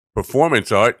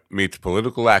Performance art meets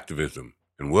political activism,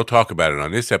 and we'll talk about it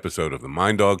on this episode of the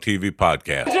Mind Dog TV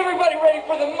podcast. Is everybody ready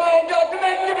for the Mind Dog, the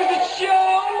Magnificent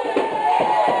Show?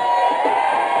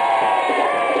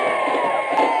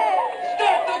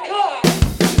 Start the clock!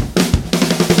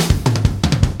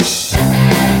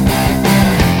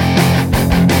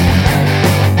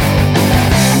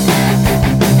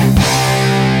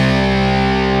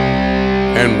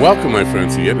 And welcome, my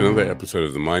friends, to yet another episode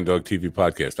of the Mind Dog TV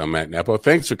podcast. I'm Matt Napo.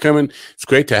 Thanks for coming. It's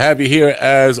great to have you here,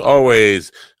 as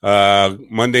always.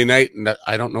 Monday night, and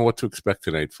I don't know what to expect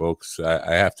tonight, folks.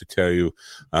 I have to tell you,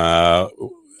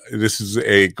 this is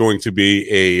going to be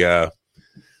a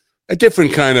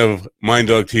different kind of Mind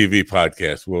Dog TV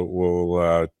podcast.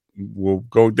 We'll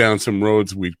go down some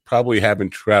roads we probably haven't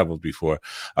traveled before.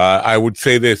 I would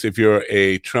say this: if you're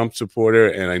a Trump supporter,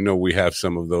 and I know we have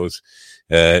some of those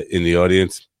in the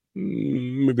audience,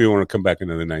 maybe you want to come back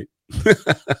another night.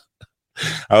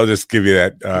 I'll just give you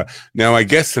that. Now, I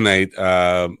guess tonight,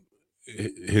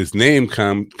 his name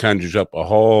conjures up a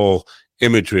whole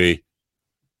imagery.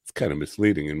 It's kind of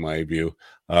misleading in my view,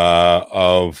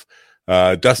 of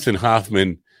Dustin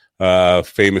Hoffman,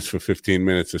 famous for 15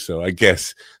 minutes or so. I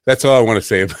guess that's all I want to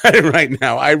say about it right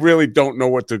now. I really don't know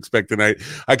what to expect tonight.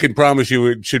 I can promise you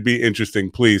it should be interesting.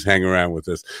 Please hang around with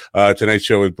us. Tonight's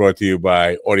show is brought to you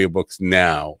by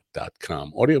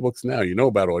audiobooksnow.com. Audiobooks Now. You know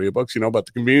about audiobooks. You know about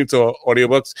the convenience of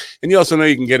audiobooks. And you also know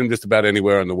you can get them just about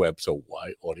anywhere on the web. So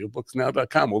why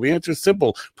audiobooksnow.com? Well, the answer is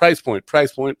simple. Price point,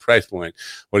 price point, price point.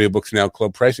 Audiobooks Now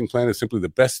Club pricing plan is simply the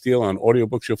best deal on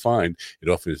audiobooks you'll find. It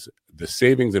offers the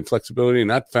savings and flexibility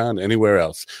not found anywhere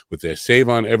else. With their save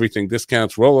on everything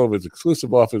discounts, rollovers,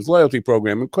 exclusive offers, loyalty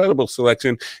program, incredible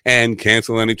selection, and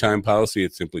cancel anytime policy,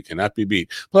 it simply cannot be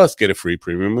beat. Plus, get a free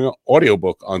premium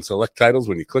audiobook on select titles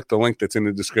when you click the link that's in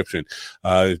the description.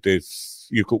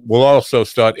 We'll also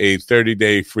start a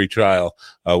 30-day free trial,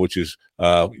 which is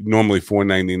normally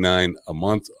 $4.99 a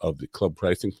month of the club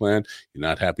pricing plan. You're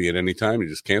not happy at any time, you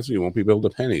just cancel. You won't be billed a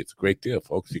penny. It's a great deal,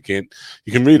 folks. You can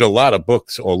read a lot of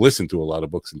books, or listen to a lot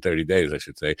of books in 30 days, I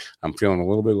should say. I'm feeling a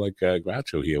little bit like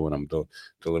Groucho here when I'm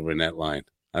delivering that line.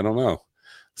 I don't know.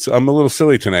 So I'm a little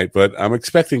silly tonight, but I'm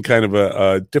expecting kind of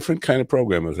a different kind of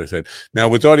program, as I said. Now,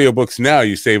 with Audiobooks Now,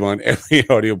 you save on every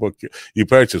audiobook you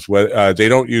purchase. They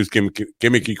don't use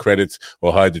gimmicky credits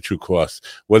or hide the true costs.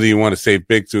 Whether you want to save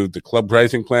big through the club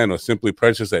pricing plan or simply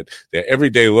purchase at their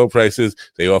everyday low prices,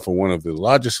 they offer one of the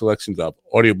largest selections of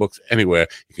audiobooks anywhere.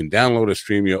 You can download or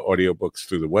stream your audiobooks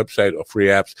through the website or free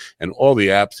apps, and all the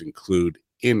apps include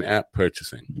in-app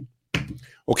purchasing.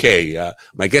 Okay,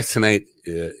 my guest tonight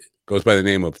goes by the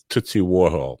name of Tootsie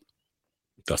Warhol.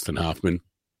 Dustin Hoffman,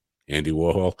 Andy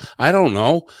Warhol. I don't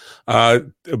know.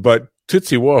 But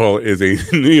Tootsie Warhol is a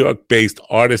New York-based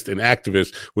artist and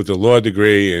activist with a law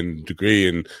degree in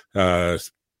I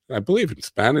believe in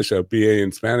Spanish, a BA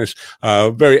in Spanish.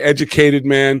 Very educated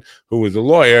man who was a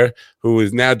lawyer who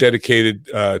is now dedicated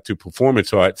to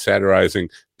performance art, satirizing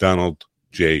Donald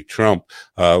J. Trump.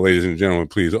 Ladies and gentlemen,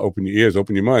 please open your ears,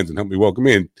 open your minds, and help me welcome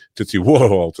in Tootsie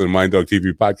Warhol to the Mind Dog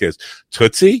TV podcast.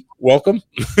 Tootsie, welcome.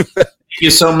 Thank you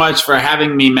so much for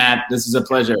having me, Matt. This is a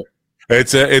pleasure.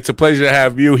 It's a pleasure to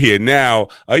have you here. Now,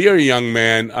 you're a young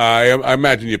man. I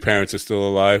imagine your parents are still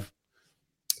alive.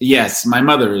 Yes, my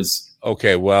mother is.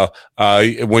 Okay, well,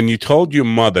 when you told your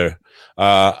mother,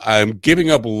 I'm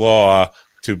giving up law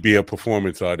to be a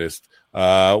performance artist,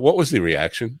 what was the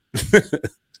reaction?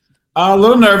 A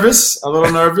little nervous,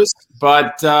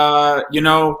 but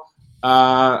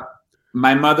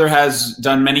my mother has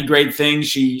done many great things.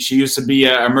 She used to be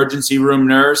an emergency room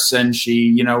nurse, and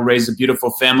she, raised a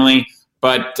beautiful family.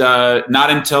 But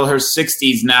not until her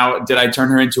 60s now did I turn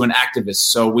her into an activist.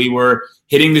 So we were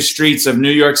hitting the streets of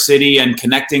New York City and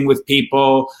connecting with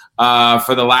people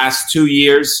for the last 2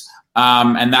 years.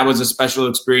 And that was a special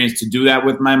experience to do that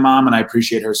with my mom, and I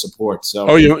appreciate her support.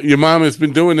 So, your mom has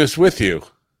been doing this with you.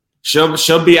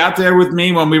 She'll be out there with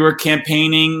me when we were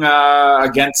campaigning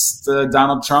against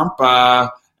Donald Trump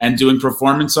and doing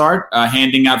performance art,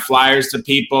 handing out flyers to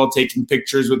people, taking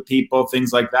pictures with people,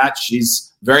 things like that.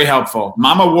 She's very helpful.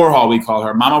 Mama Warhol, we call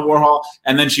her. Mama Warhol.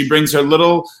 And then she brings her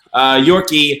little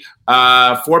Yorkie,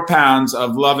 4 pounds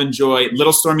of love and joy.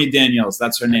 Little Stormy Daniels.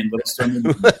 That's her name, Little Stormy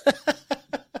Daniels.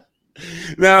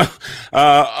 Now,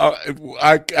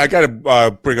 I got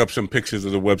to bring up some pictures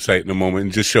of the website in a moment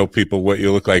and just show people what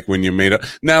you look like when you're made up.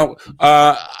 Now,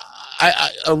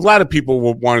 a lot of people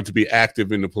will want it to be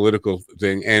active in the political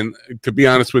thing. And to be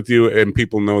honest with you, and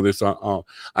people know this, I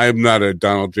am not a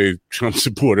Donald J. Trump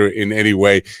supporter in any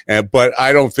way. But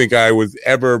I don't think I would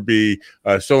ever be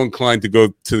so inclined to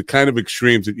go to the kind of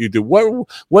extremes that you do.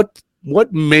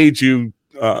 What made you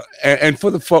and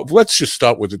for the folks, let's just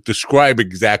start with it. Describe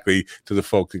exactly to the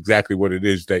folks exactly what it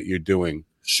is that you're doing.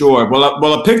 Sure.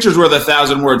 Well, a picture's worth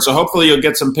 1,000 words. So hopefully you'll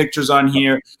get some pictures on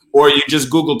here, or you just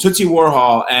Google Tootsie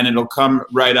Warhol and it'll come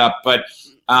right up. But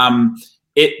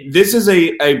this is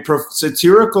a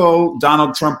satirical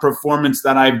Donald Trump performance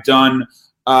that I've done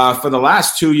for the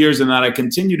last 2 years and that I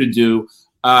continue to do,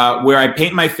 where I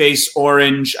paint my face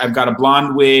orange. I've got a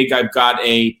blonde wig. I've got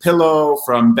a pillow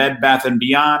from Bed Bath &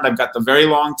 Beyond. I've got the very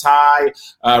long tie,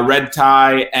 red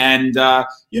tie. And,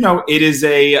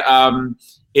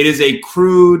 it is a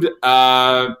crude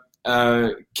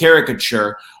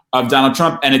caricature of Donald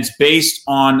Trump, and it's based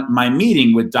on my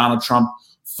meeting with Donald Trump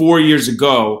 4 years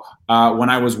ago. When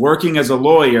I was working as a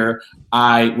lawyer,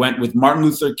 I went with Martin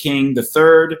Luther King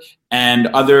III and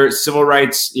other civil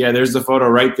rights. Yeah, there's the photo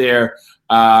right there.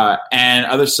 And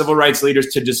other civil rights leaders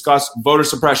to discuss voter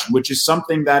suppression, which is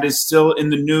something that is still in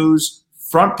the news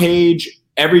front page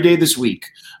every day this week.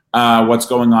 What's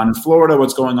going on in Florida,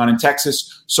 what's going on in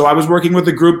Texas. So I was working with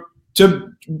a group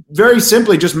to very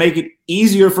simply just make it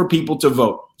easier for people to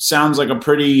vote. Sounds like a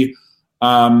pretty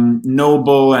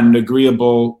noble and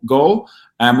agreeable goal.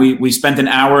 And we spent an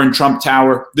hour in Trump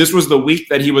Tower. This was the week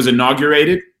that he was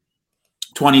inaugurated,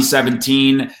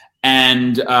 2017,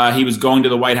 and he was going to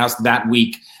the White House that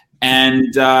week.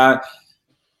 And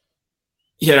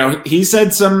he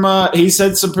said some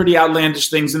pretty outlandish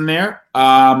things in there.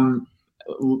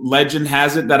 Legend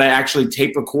has it that I actually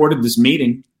tape recorded this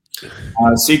meeting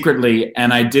secretly,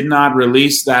 and I did not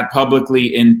release that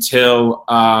publicly until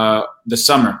the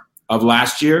summer of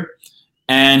last year.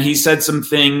 And he said some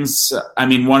things. I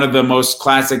mean, one of the most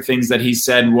classic things that he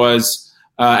said was,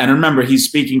 and remember, he's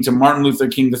speaking to Martin Luther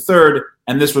King III,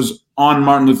 and this was on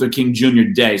Martin Luther King Jr.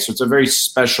 Day, so it's a very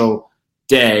special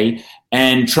day.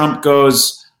 And Trump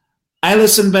goes, "I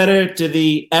listen better to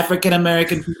the African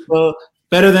American people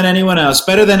better than anyone else,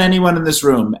 better than anyone in this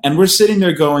room." And we're sitting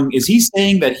there going, is he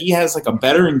saying that he has like a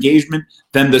better engagement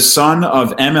than the son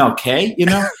of MLK,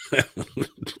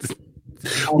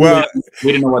 Well,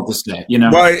 we didn't know what to say,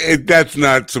 Well, that's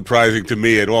not surprising to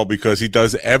me at all, because he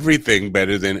does everything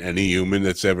better than any human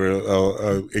that's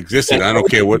ever existed. I don't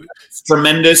care what. It's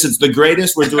tremendous. It's the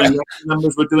greatest. We're doing record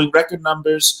numbers. We're doing record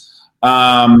numbers.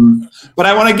 But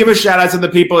I want to give a shout out to the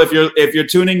people. If you're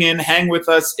tuning in, hang with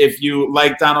us. If you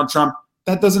like Donald Trump,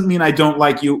 that doesn't mean I don't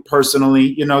like you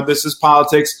personally. This is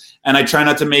politics, and I try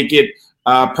not to make it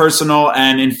personal.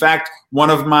 And in fact,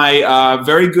 one of my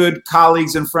very good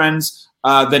colleagues and friends,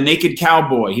 the Naked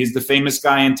Cowboy, he's the famous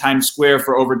guy in Times Square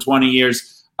for over 20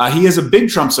 years. He is a big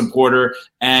Trump supporter.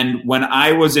 And when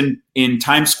I was in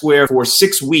Times Square for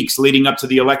 6 weeks leading up to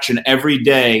the election every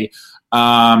day,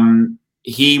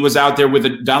 he was out there with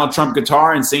a Donald Trump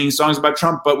guitar and singing songs about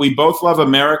Trump. But we both love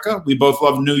America. We both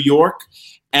love New York.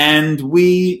 And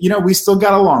we still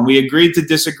got along. We agreed to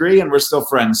disagree, and we're still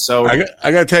friends. So I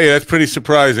got to tell you, that's pretty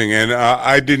surprising. And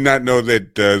I did not know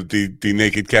that the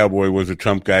Naked Cowboy was a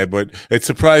Trump guy. But it's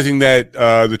surprising that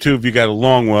the two of you got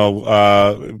along well.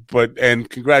 And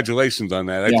congratulations on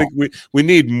that. I think we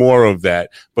need more of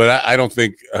that. But I don't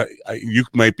think you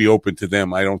might be open to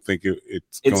them. I don't think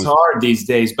it's hard these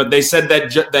days. But they said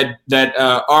that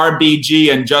RBG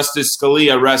and Justice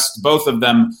Scalia, rest both of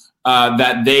them.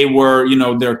 That they were,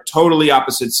 they're totally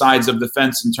opposite sides of the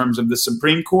fence in terms of the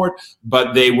Supreme Court,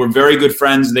 but they were very good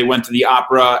friends. They went to the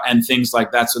opera and things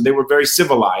like that. So they were very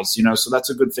civilized, so that's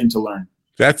a good thing to learn.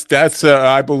 That's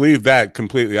I believe that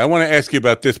completely. I want to ask you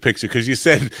about this picture, because you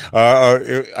said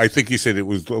I think you said it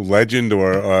was a legend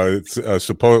or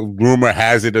supposed rumor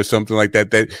has it or something like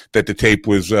that the tape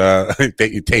was that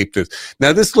you taped this.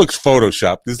 Now this looks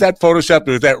photoshopped. Is that photoshopped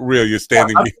or is that real? You're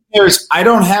standing. I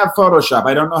don't have Photoshop.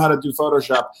 I don't know how to do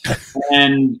Photoshop,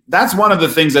 and that's one of the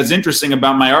things that's interesting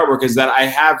about my artwork is that I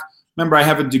have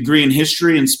a degree in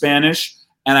history and Spanish.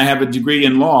 And I have a degree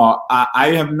in law. I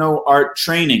have no art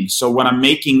training. So when I'm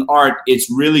making art, it's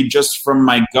really just from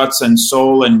my guts and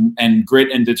soul and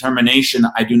grit and determination.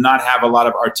 I do not have a lot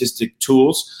of artistic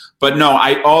tools. But no,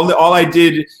 all I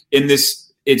did in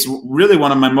this, it's really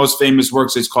one of my most famous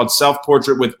works. It's called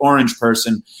Self-Portrait with Orange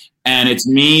Person. And it's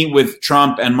me with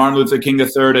Trump and Martin Luther King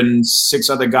III and 6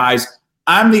 other guys.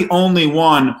 I'm the only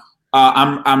one.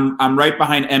 I'm right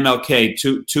behind MLK,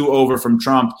 two over from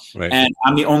Trump, right. And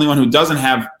I'm the only one who doesn't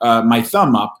have my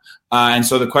thumb up. And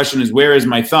so the question is, where is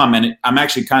my thumb? And I'm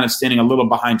actually kind of standing a little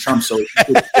behind Trump, so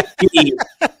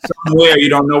somewhere you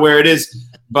don't know where it is.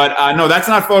 But no, that's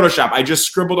not Photoshop. I just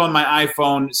scribbled on my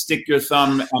iPhone, stick your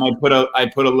thumb, and I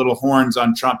put a little horns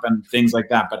on Trump and things like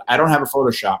that. But I don't have a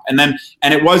Photoshop. And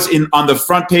it was on the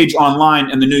front page online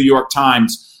in the New York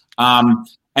Times.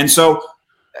 And so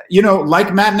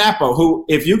like Matt Nappo, who,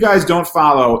 if you guys don't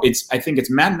follow, I think it's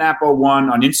Matt Nappo 1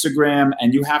 on Instagram,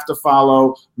 and you have to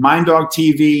follow Mind Dog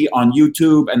TV on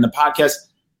YouTube and the podcast.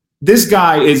 This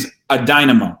guy is a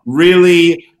dynamo.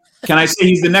 Really, can I say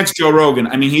he's the next Joe Rogan?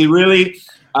 I mean, he really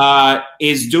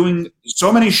is doing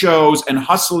so many shows and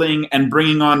hustling and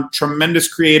bringing on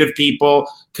tremendous creative people,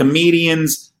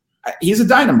 comedians. He's a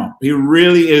dynamo. He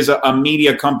really is a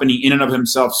media company in and of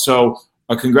himself. So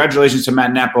congratulations to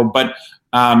Matt Nappo. But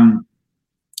and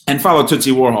follow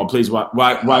Tootsie Warhol, please. While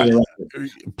you're at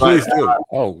it. Please do.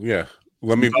 Oh yeah.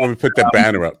 Let me put that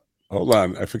banner up. Hold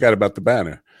on, I forgot about the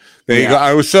banner. There you go.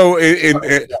 I was so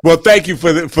well. Thank you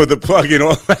for the plug and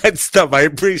all that stuff. I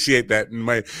appreciate that. And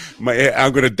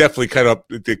I'm going to definitely cut up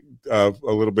a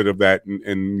little bit of that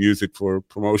and use it for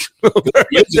promotion. But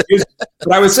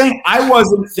I was saying I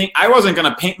wasn't going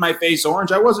to paint my face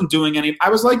orange. I wasn't doing any. I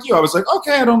was like you. I was like,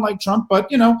 okay, I don't like Trump,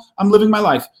 but I'm living my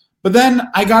life. But then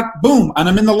I got boom, and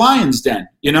I'm in the Lion's Den,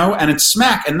 and it's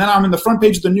smack, and then I'm in the front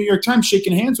page of the New York Times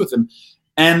shaking hands with him,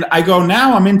 and I go,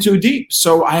 now I'm in too deep,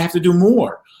 so I have to do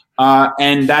more.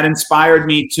 And that inspired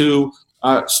me to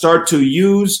start to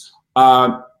use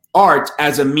art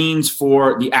as a means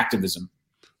for the activism.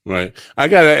 Right. I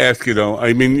got to ask you, though.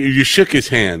 I mean, you shook his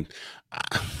hand.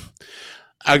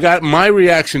 My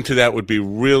reaction to that would be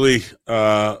really,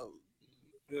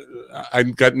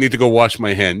 need to go wash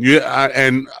my hand.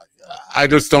 And I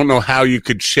just don't know how you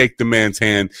could shake the man's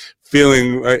hand,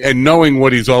 feeling and knowing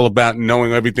what he's all about, and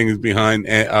knowing everything he's behind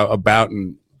about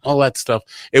and all that stuff.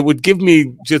 It would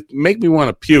make me want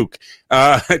to puke.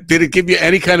 Did it give you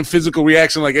any kind of physical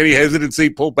reaction, like any hesitancy,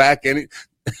 pull back, any?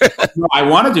 No, I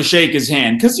wanted to shake his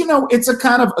hand because, it's a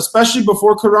kind of, especially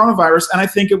before coronavirus, and I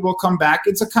think it will come back.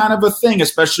 It's a kind of a thing,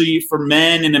 especially for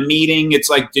men in a meeting. It's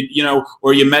like,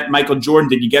 or you met Michael Jordan.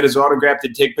 Did you get his autograph? Did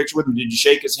you take a picture with him? Did you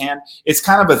shake his hand? It's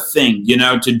kind of a thing,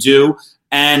 to do.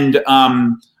 And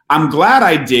I'm glad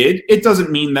I did. It doesn't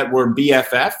mean that we're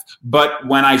BFF, but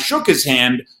when I shook his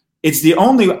hand,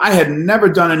 I had never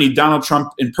done any Donald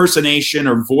Trump impersonation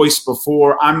or voice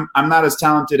before. I'm not as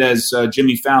talented as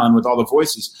Jimmy Fallon with all the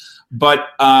voices. But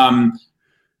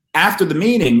after the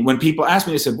meeting, when people asked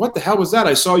me, they said, what the hell was that?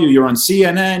 I saw you. You're on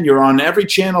CNN. You're on every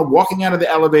channel, walking out of the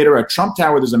elevator at Trump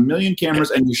Tower. There's 1 million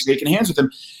cameras, and you're shaking hands with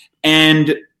him.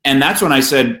 And that's when I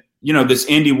said, this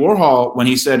Andy Warhol, when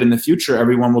he said in the future,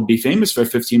 everyone will be famous for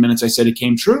 15 minutes, I said it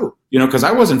came true, because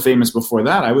I wasn't famous before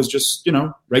that. I was just,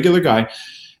 regular guy.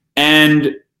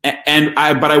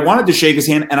 But I wanted to shake his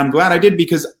hand, and I'm glad I did,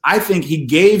 because I think he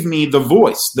gave me the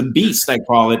voice, the beast, I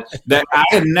call it, that I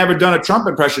had never done a Trump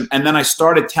impression. And then I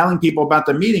started telling people about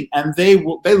the meeting, and they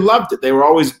loved it. They were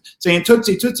always saying,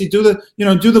 Tootsie, do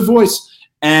the voice.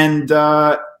 And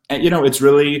it's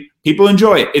really, people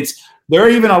enjoy it. There are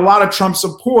even a lot of Trump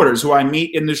supporters who I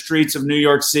meet in the streets of New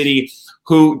York City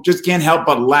who just can't help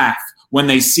but laugh when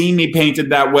they see me painted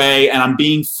that way, and I'm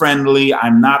being friendly.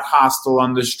 I'm not hostile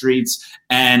on the streets,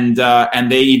 and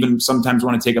they even sometimes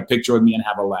want to take a picture with me and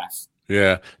have a laugh.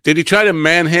 Yeah. Did he try to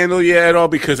manhandle you at all?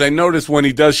 Because I noticed when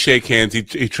he does shake hands, he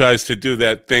tries to do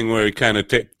that thing where he kind of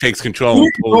takes control.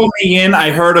 He pulled me in.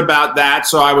 I heard about that,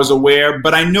 so I was aware.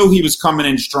 But I knew he was coming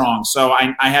in strong, so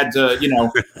I had to,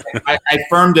 I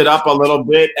firmed it up a little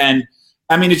bit. And,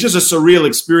 I mean, it's just a surreal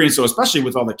experience. So especially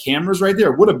with all the cameras right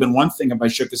there, it would have been one thing if I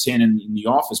shook his hand in the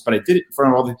office, but I did it in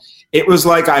front of all the. It was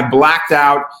like I blacked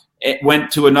out. It went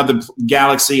to another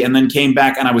galaxy and then came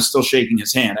back, and I was still shaking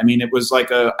his hand. I mean, it was like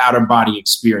a out-of-body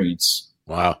experience.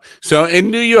 Wow. So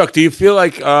in New York, do you feel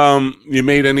like you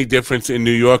made any difference in New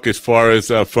York as far as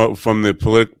from the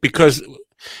political? Because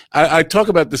I talk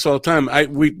about this all the time.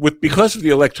 Because of the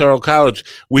Electoral College,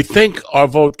 we think our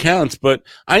vote counts, but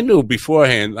I knew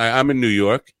beforehand. I'm in New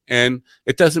York, and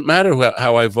it doesn't matter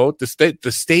how I vote. The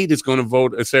state is going to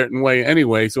vote a certain way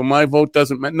anyway, so my vote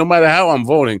doesn't matter, no matter how I'm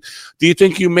voting. Do you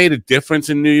think you made a difference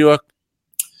in New York?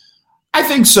 I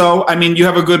think so. I mean, you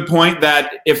have a good point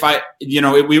that if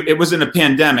it was in a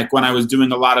pandemic when I was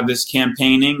doing a lot of this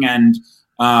campaigning, and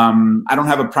I don't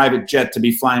have a private jet to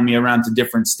be flying me around to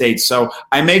different states. So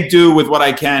I make do with what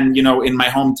I can, in my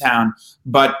hometown.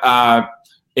 But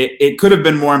it could have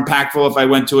been more impactful if I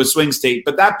went to a swing state.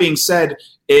 But that being said,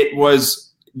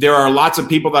 there are lots of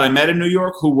people that I met in New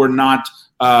York who were not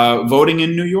voting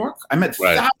in New York. I met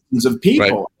thousands of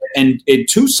people. Right. And in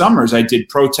 2 summers, I did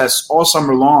protests all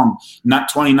summer long, not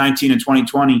 2019 and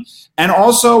 2020. And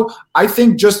also, I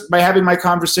think just by having my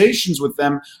conversations with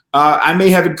them, I may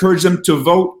have encouraged them to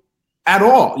vote at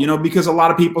all, because a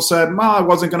lot of people said, well, I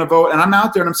wasn't going to vote. And I'm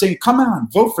out there and I'm saying, come on,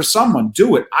 vote for someone.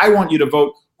 Do it. I want you to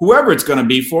vote whoever it's going to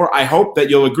be for. I hope that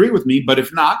you'll agree with me. But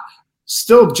if not,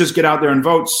 still just get out there and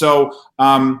vote. So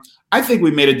I think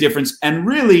we made a difference. And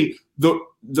really,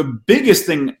 the biggest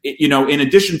thing, in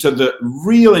addition to the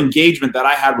real engagement that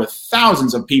I had with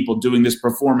thousands of people doing this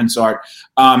performance art,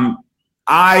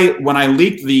 when I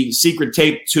leaked the secret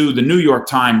tape to the New York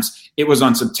Times, it was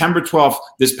on September 12th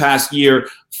this past year,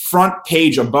 front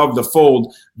page above the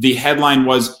fold. The headline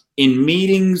was, "In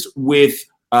meetings with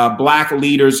Black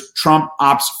leaders, Trump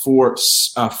opts for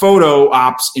photo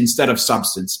ops instead of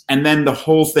substance." And then the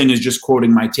whole thing is just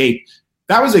quoting my tape.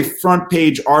 That was a front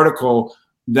page article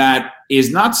that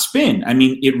is not spin. I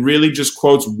mean, it really just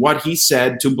quotes what he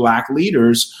said to Black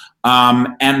leaders.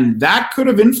 And that could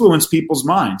have influenced people's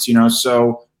minds,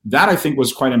 so that I think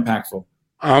was quite impactful.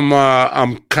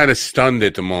 I'm kind of stunned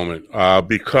at the moment,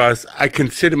 because I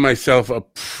consider myself a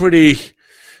pretty,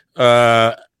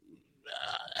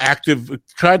 active,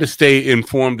 try to stay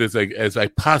informed as I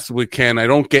possibly can. I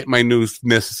don't get my news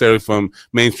necessarily from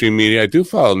mainstream media. I do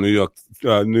follow New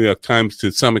York Times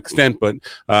to some extent, but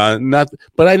not.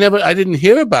 But I didn't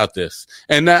hear about this,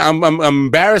 and I'm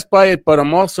embarrassed by it. But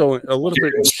I'm also a little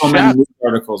bit so many news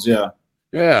articles.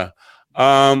 Yeah.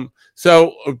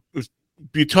 So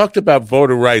you talked about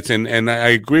voter rights, and I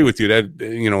agree with you that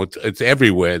it's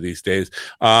everywhere these days.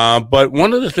 But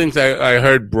one of the things I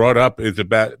heard brought up is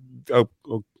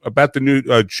about the new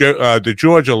the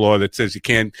Georgia law that says you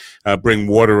can't bring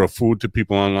water or food to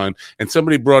people online, and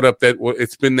somebody brought up that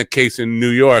it's been the case in New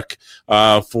York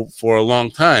for a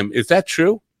long time. Is that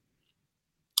true?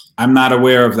 I'm not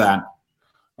aware of that.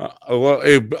 Well,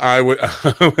 I would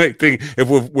I think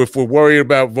if we're worried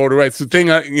about voter rights, the thing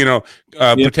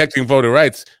protecting voter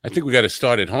rights, I think we got to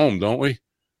start at home, don't we?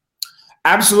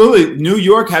 Absolutely. New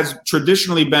York has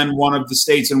traditionally been one of the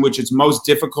states in which it's most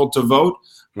difficult to vote.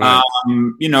 Right.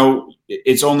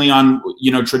 It's only on,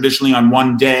 traditionally on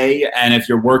one day. And if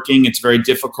you're working, it's very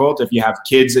difficult. If you have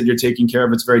kids that you're taking care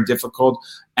of, it's very difficult.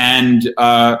 And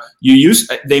a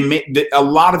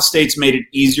lot of states made it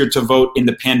easier to vote in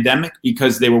the pandemic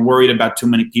because they were worried about too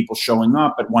many people showing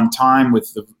up at one time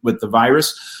with the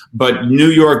virus. But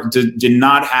New York did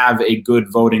not have a good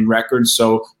voting record.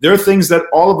 So there are things that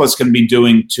all of us can be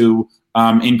doing to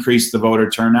increase the voter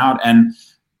turnout. And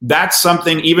that's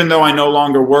something, even though I no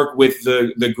longer work with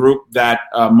the group that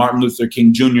Martin Luther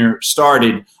King Jr.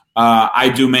 started, I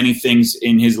do many things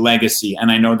in his legacy.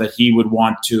 And I know that he would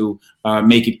want to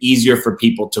make it easier for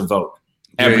people to vote.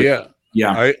 Yeah.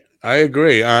 I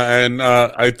agree. And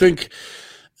I think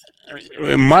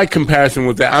in my comparison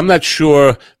with that, I'm not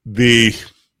sure the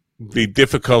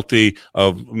difficulty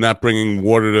of not bringing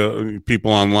water to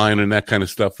people online and that kind of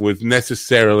stuff was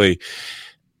necessarily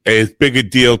as big a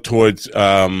deal towards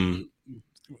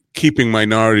keeping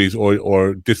minorities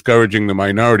or discouraging the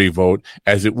minority vote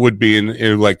as it would be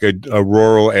in like a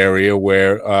rural area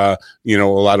where a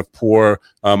lot of poor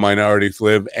minorities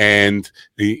live, and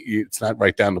it's not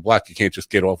right down the block. You can't just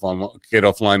get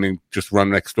offline and just run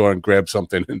next door and grab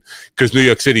something. Because New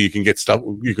York City, you can get stuff.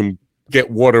 You can get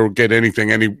water, get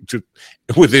anything,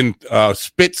 within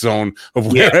spit zone of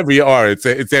wherever you are. It's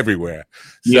everywhere.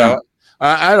 So, yeah.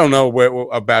 I don't know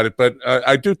about it, but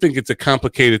I do think it's a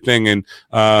complicated thing, and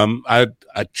I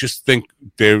just think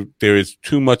there is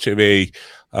too much of a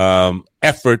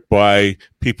effort by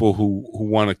people who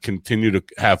want to continue to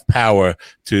have power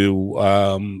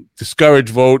to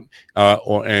discourage vote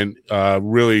and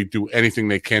really do anything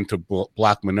they can to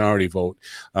block minority vote,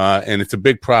 and it's a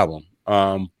big problem.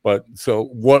 But so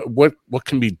what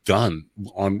can be done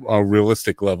on a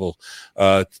realistic level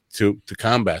to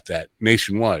combat that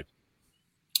nationwide?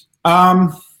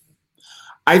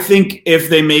 I think if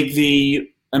they make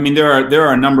there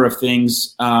are a number of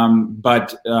things,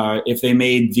 but if they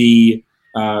made the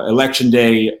election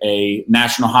day a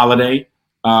national holiday,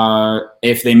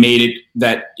 if they made it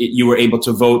that you were able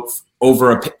to vote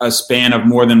over a span of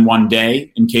more than one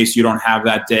day, in case you don't have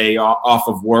that day off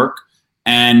of work,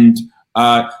 and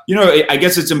I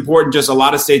guess it's important. Just a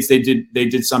lot of states they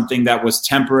did something that was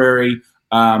temporary.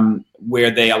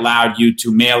 Where they allowed you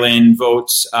to mail in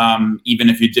votes, even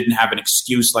if you didn't have an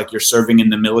excuse, like you're serving in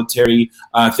the military,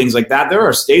 things like that. There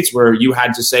are states where you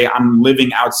had to say, I'm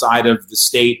living outside of the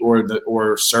state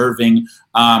or serving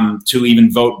to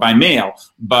even vote by mail.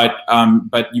 But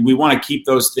we want to keep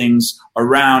those things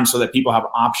around so that people have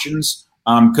options.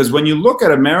 Because when you look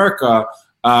at America,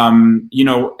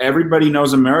 everybody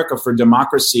knows America for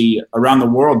democracy around the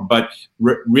world, but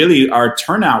really our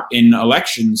turnout in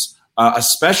elections,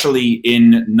 especially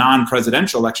in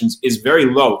non-presidential elections, is very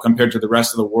low compared to the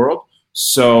rest of the world.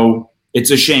 So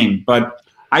it's a shame. But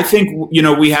I think,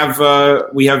 we have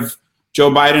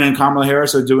Joe Biden and Kamala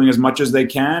Harris are doing as much as they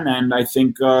can. And I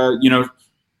think,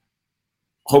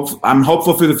 I'm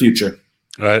hopeful for the future.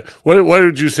 All right. What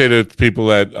would you say to people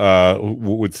that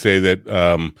would say that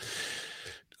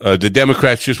the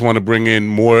Democrats just want to bring in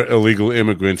more illegal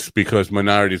immigrants because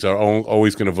minorities are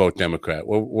always going to vote Democrat?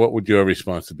 What would your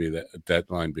response be that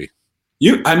line be?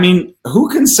 Who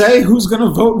can say who's going to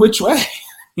vote which way?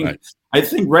 Right. I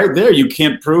think right there you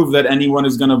can't prove that anyone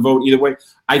is going to vote either way.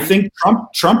 I think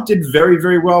Trump did very,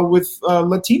 very well with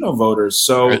Latino voters.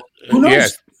 So who knows?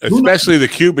 Yes. Especially the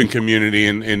Cuban community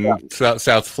in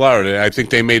South Florida. I think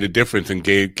they made a difference and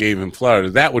gave him Florida.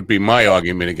 That would be my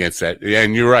argument against that.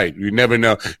 And you're right. You never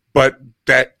know. But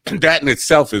that in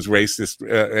itself is racist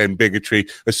and bigotry,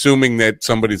 assuming that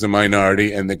somebody's a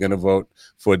minority and they're going to vote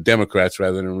for Democrats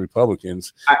rather than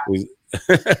Republicans.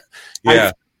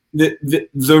 Yeah.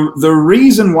 The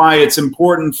reason why it's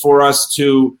important for us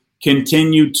to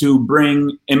continue to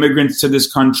bring immigrants to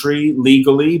this country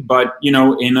legally, but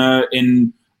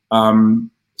in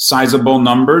sizable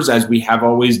numbers, as we have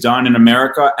always done in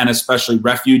America, and especially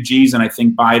refugees. And I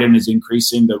think Biden is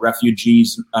increasing the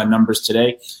refugees numbers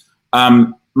today.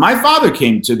 My father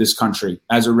came to this country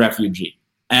as a refugee,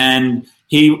 and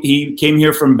he came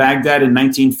here from Baghdad in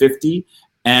 1950,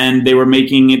 and they were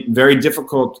making it very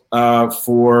difficult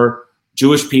for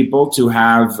Jewish people to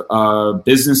have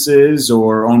businesses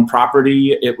or own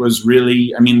property. It was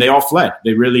really, they all fled.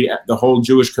 The whole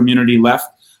Jewish community left.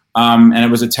 And it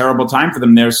was a terrible time for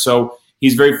them there. So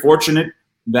he's very fortunate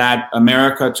that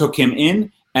America took him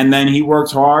in, and then he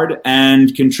worked hard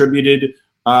and contributed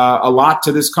a lot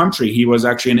to this country. He was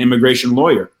actually an immigration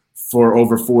lawyer for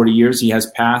over 40 years. He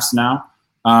has passed now.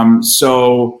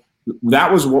 So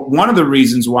that was one of the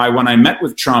reasons why when I met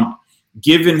with Trump,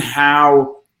 given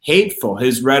how hateful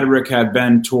his rhetoric had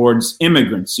been towards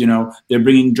immigrants, they're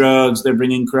bringing drugs, they're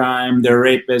bringing crime, they're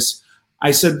rapists. I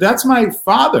said, that's my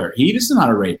father. He is not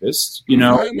a rapist,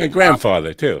 My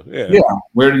grandfather too. Yeah.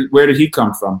 Where did he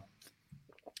come from?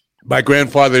 My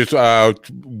grandfather's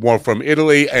more from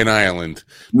Italy and Ireland.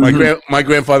 Mm-hmm. My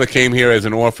grandfather came here as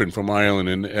an orphan from Ireland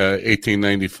in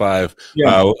 1895.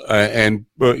 Yeah. And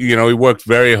he worked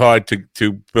very hard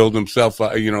to build himself.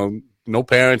 No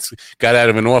parents, got out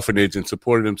of an orphanage and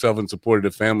supported himself and supported the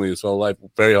family his whole life.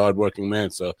 Very hardworking man.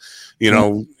 So,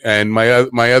 and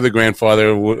my other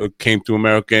grandfather came to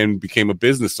America and became a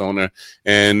business owner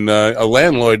and a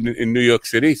landlord in New York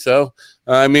City. So,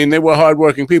 they were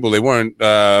hardworking people. They weren't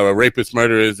rapists,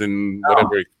 murderers, and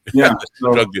whatever. Yeah.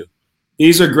 Drug deal.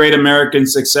 These are great American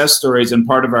success stories and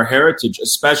part of our heritage,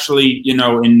 especially, in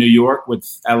New York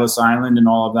with Ellis Island and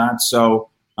all of that. So,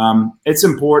 it's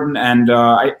important, and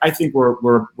I think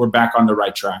we're back on the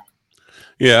right track.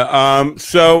 Yeah.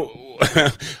 So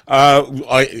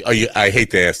I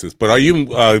hate to ask this, but are you?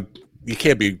 You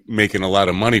can't be making a lot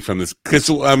of money from this, because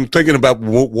I'm thinking about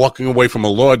walking away from a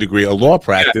law degree, a law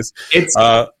practice.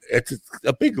 Yeah, it's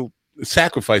a big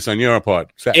sacrifice on your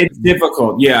part. It's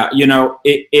difficult. Yeah.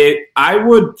 I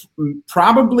would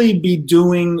probably be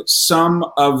doing some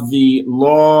of the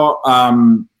law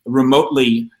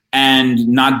remotely and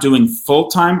not doing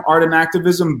full-time art and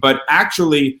activism. But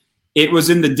actually, it was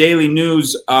in the Daily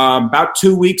News about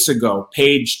 2 weeks ago,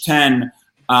 page 10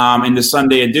 in the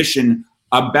Sunday edition,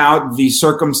 about the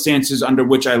circumstances under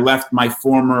which I left my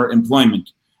former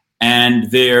employment.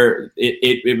 And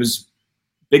it was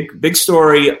big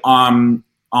story on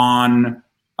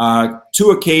 2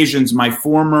 occasions. My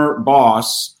former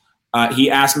boss,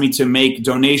 he asked me to make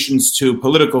donations to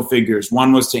political figures.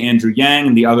 One was to Andrew Yang,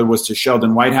 and the other was to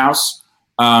Sheldon Whitehouse.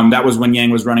 That was when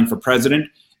Yang was running for president.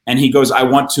 And he goes, I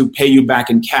want to pay you back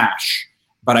in cash,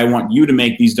 but I want you to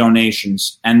make these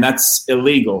donations. And that's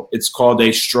illegal. It's called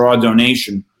a straw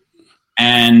donation.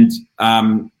 And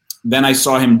then I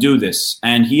saw him do this.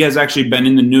 And he has actually been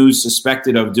in the news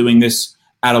suspected of doing this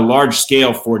at a large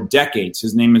scale for decades.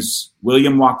 His name is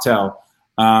William Wachtel.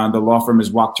 The law firm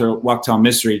is Wachtel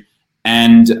Misri.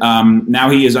 And now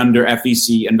he is under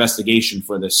FEC investigation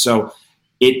for this. So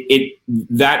the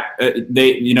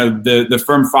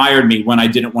firm fired me when I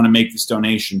didn't want to make this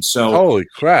donation. So holy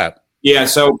crap! Yeah,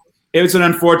 so it was an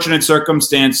unfortunate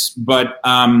circumstance, but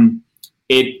at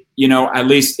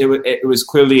least it was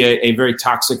clearly a very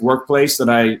toxic workplace that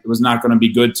I was not going to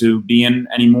be good to be in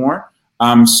anymore.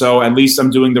 So at least I'm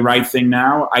doing the right thing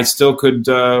now. I still could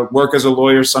work as a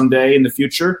lawyer someday in the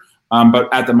future.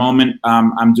 But at the moment,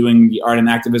 I'm doing the art and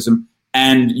activism.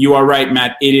 And you are right,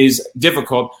 Matt. It is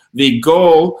difficult. The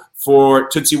goal for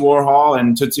Tootsie Warhol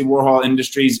and Tootsie Warhol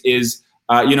Industries is,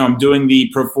 I'm doing the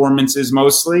performances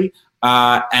mostly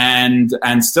and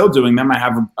still doing them. I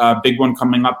have a big one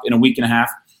coming up in a week and a half.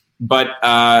 But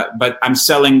I'm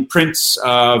selling prints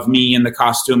of me in the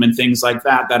costume and things like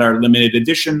that are limited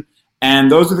edition.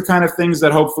 And those are the kind of things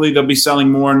that hopefully they'll be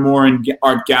selling more and more in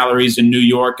art galleries in New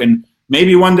York. And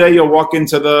maybe one day you'll walk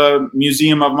into the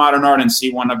Museum of Modern Art and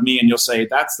see one of me, and you'll say,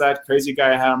 that's that crazy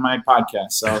guy I had on my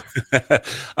podcast. So,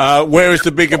 where is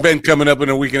the big event coming up in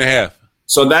a week and a half?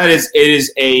 So it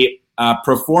is a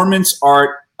performance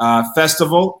art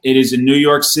festival. It is in New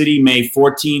York City, May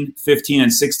 14, 15,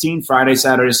 and 16, Friday,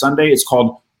 Saturday, Sunday. It's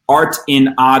called Art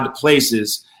in Odd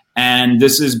Places. And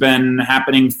this has been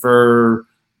happening for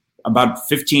about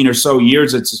 15 or so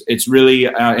years. It's really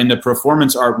in the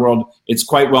performance art world, it's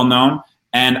quite well known.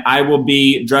 And I will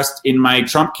be dressed in my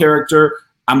Trump character.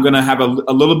 I'm going to have a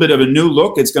little bit of a new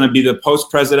look. It's going to be the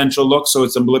post-presidential look, so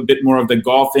it's a bit more of the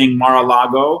golfing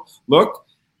Mar-a-Lago look.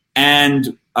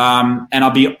 And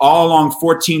I'll be all along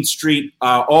 14th Street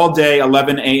all day,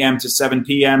 11 a.m. to 7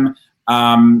 p.m.,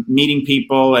 meeting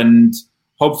people. And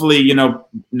hopefully, now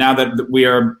that we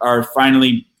are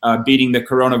finally beating the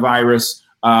coronavirus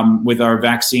with our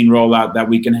vaccine rollout, that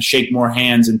we can shake more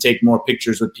hands and take more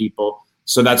pictures with people.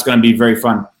 So that's going to be very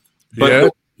fun.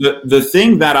 But the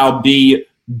thing that I'll be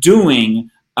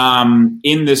doing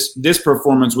in this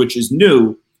performance, which is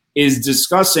new, is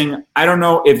discussing, I don't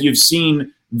know if you've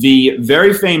seen the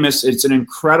very famous, it's an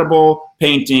incredible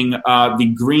painting,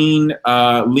 the green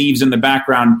leaves in the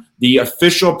background, the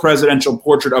official presidential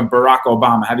portrait of Barack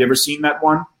Obama. Have you ever seen that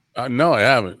one? No, I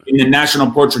haven't. In the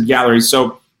National Portrait Gallery.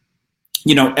 So,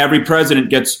 every president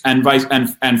gets, and vice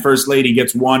and first lady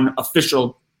gets one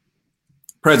official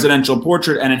presidential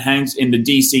portrait, and it hangs in the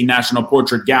DC National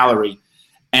Portrait Gallery.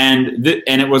 And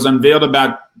it was unveiled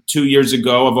about 2 years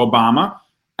ago of Obama.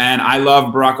 And I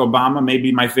love Barack Obama,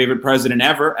 maybe my favorite president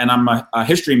ever, and I'm a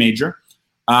history major.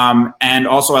 And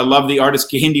also I love the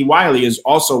artist Kehinde Wiley, is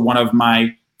also one of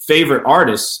my favorite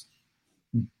artists.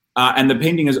 And the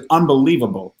painting is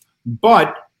unbelievable.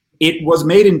 But it was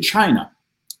made in China.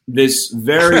 This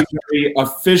very, very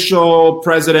official,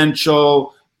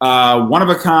 presidential,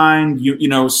 one-of-a-kind,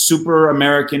 super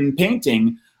American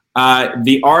painting.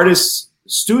 The artist's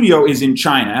studio is in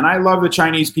China. And I love the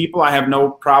Chinese people. I have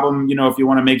no problem, if you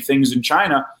want to make things in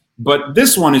China. But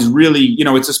this one is really,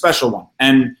 it's a special one.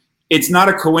 And it's not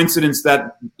a coincidence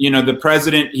that, the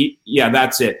president,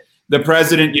 that's it. The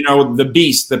president, the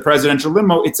beast, the presidential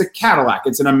limo, it's a Cadillac.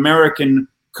 It's an American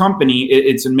company.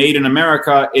 It's made in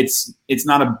America. It's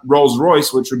not a Rolls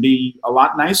Royce, which would be a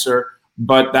lot nicer,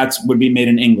 but would be made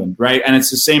in England, right? And it's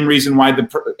the same reason why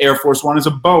the Air Force One is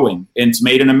a Boeing. It's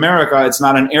made in America. It's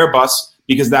not an Airbus,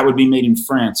 because that would be made in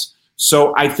France.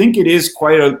 So I think it is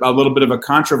quite a little bit of a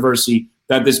controversy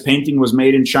that this painting was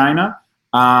made in China.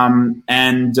 And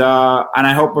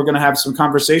I hope we're going to have some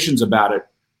conversations about it.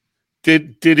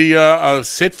 Did he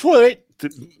sit for it?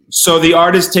 So the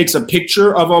artist takes a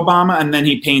picture of Obama and then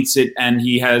he paints it, and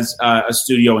he has a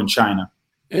studio in China.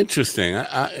 Interesting.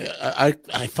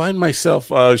 I find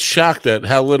myself shocked at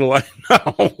how little I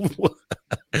know.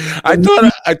 I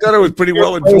thought I was pretty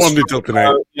well informed until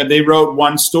tonight. They wrote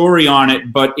one story on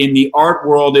it, but in the art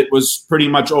world, it was pretty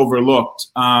much overlooked.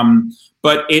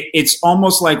 But it's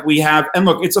almost like we have, and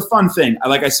look, it's a fun thing.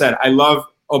 Like I said, I love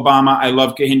Obama. I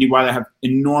love Kehinde Wiley. I have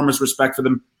enormous respect for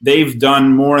them. They've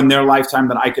done more in their lifetime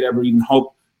than I could ever even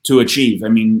hope to achieve. I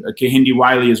mean, Kehinde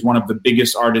Wiley is one of the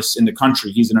biggest artists in the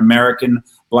country. He's an American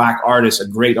Black artist, a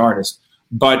great artist.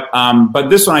 But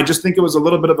this one, I just think it was a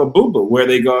little bit of a boo-boo where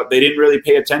they didn't really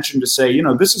pay attention to say,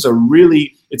 this is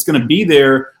it's going to be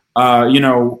there,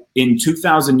 in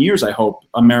 2,000 years, I hope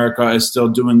America is still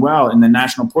doing well in the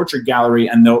National Portrait Gallery.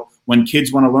 And when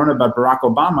kids want to learn about Barack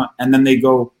Obama, and then they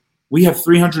go, we have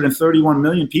 331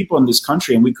 million people in this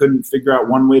country, and we couldn't figure out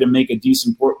one way to make a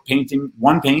decent painting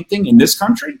in this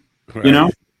country.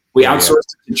 Right. We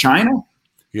outsourced it to China.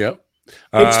 Yep.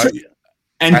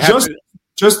 And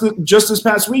just this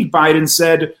past week, Biden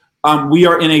said, we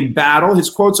are in a battle. His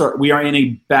quotes are, we are in a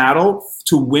battle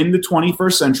to win the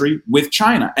 21st century with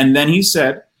China. And then he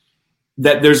said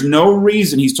that there's no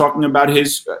reason, he's talking about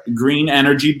his green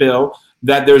energy bill,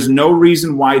 that there's no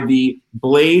reason why the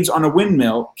blades on a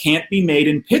windmill can't be made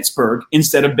in Pittsburgh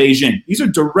instead of Beijing. These are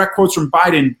direct quotes from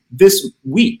Biden this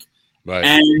week. Right.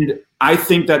 And I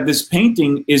think that this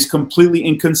painting is completely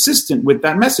inconsistent with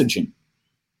that messaging.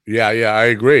 Yeah, I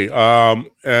agree. I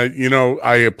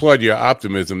applaud your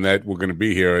optimism that we're going to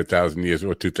be here 1,000 years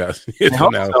or 2,000 years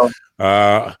from now. So.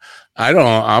 I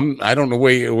don't know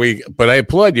but I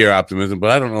applaud your optimism. But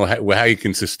I don't know how you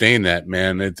can sustain that,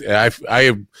 man.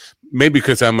 I maybe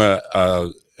because I'm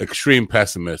a extreme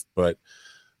pessimist, but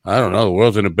I don't know. The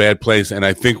world's in a bad place, and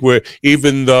I think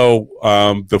even though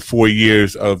the 4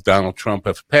 years of Donald Trump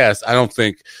have passed, I don't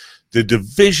think the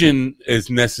division is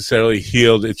necessarily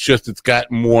healed. It's just it's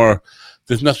got more.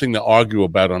 there's nothing to argue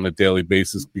about on a daily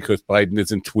basis because Biden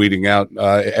isn't tweeting out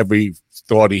every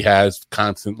thought he has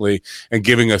constantly and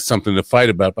giving us something to fight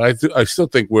about. But I still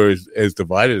think we're as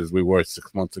divided as we were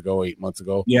 6 months ago, 8 months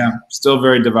ago. Yeah, still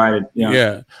very divided.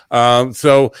 Yeah.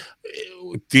 So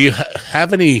do you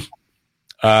have any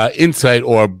insight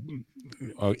or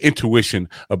intuition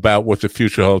about what the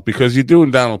future holds? Because you're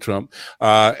doing Donald Trump,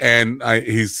 and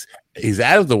he's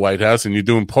out of the White House, and you're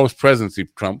doing post-presidency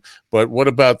Trump. But what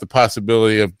about the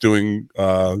possibility of doing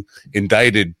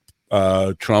indicted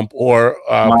Trump or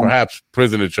perhaps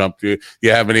President Trump? Do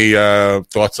you have any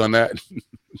thoughts on that?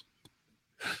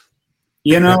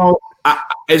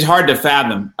 It's hard to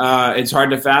fathom.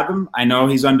 I know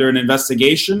he's under an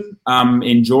investigation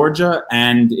in Georgia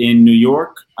and in New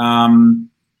York.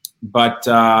 But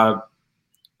I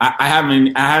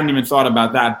haven't even thought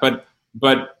about that.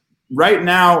 But right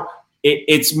now,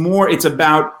 it's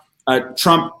about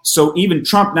Trump. So even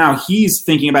Trump now, he's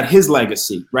thinking about his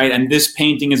legacy, right? And this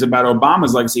painting is about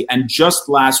Obama's legacy. And just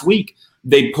last week,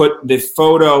 they put the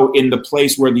photo in the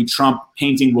place where the Trump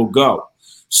painting will go.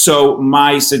 So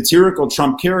my satirical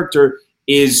Trump character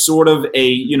is sort of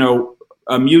a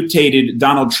mutated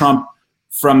Donald Trump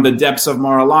from the depths of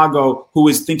Mar-a-Lago, who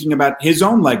is thinking about his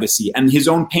own legacy and his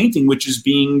own painting, which is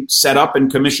being set up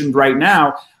and commissioned right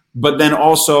now, but then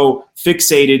also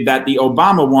fixated that the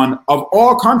Obama one, of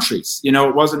all countries,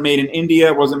 it wasn't made in India,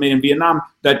 it wasn't made in Vietnam,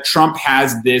 that Trump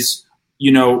has this,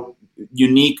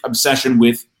 unique obsession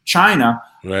with China.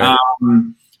 Right.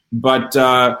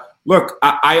 Look,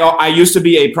 I used to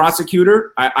be a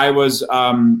prosecutor. I was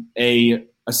a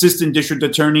assistant district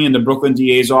attorney in the Brooklyn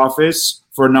DA's office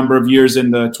for a number of years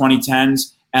in the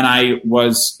 2010s, and I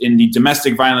was in the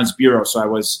Domestic Violence Bureau. So I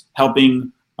was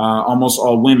helping almost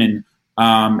all women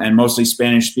and mostly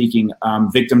Spanish-speaking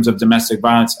victims of domestic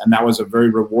violence, and that was a very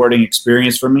rewarding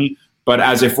experience for me. But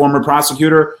as a former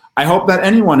prosecutor, I hope that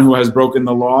anyone who has broken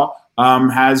the law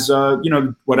has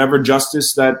whatever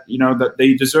justice that that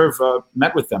they deserve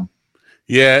met with them.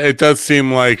 Yeah, it does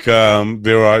seem like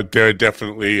there are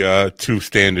definitely two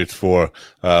standards for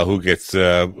who gets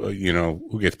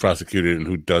prosecuted and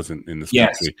who doesn't in this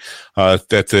country.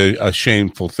 That's a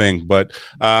shameful thing. But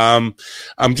I'm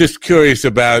just curious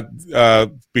about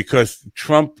because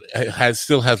Trump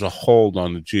still has a hold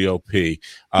on the GOP,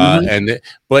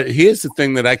 but here's the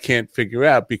thing that I can't figure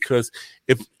out, because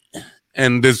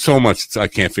and there's so much I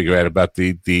can't figure out about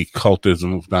the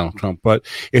cultism of Donald Trump. But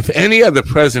if any other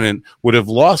president would have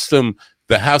lost them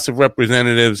the House of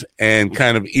Representatives and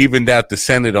kind of evened out the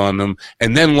Senate on them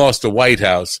and then lost the White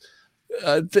House,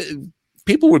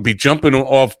 people would be jumping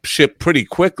off ship pretty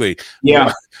quickly.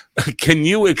 Yeah. Can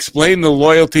you explain the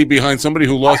loyalty behind somebody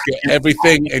who lost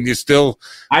everything and you still...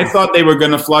 I thought they were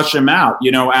going to flush him out,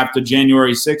 after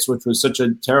January 6th, which was such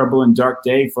a terrible and dark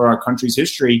day for our country's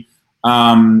history.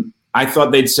 I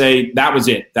thought they'd say that was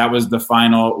it. That was the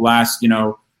final last,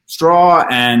 straw,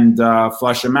 and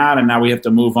flush him out. And now we have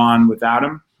to move on without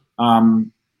him.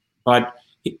 But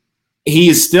he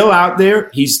is still out there.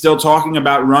 He's still talking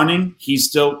about running. He's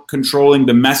still controlling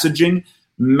the messaging.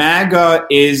 MAGA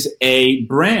is a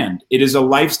brand. It is a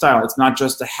lifestyle. It's not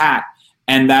just a hat.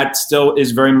 And that still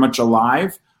is very much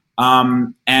alive.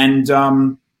 And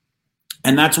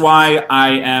that's why I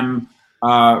am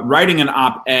writing an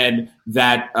op-ed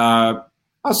that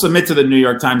I'll submit to the New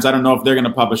York Times. I don't know if they're going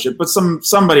to publish it, but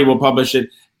somebody will publish it,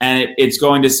 and it's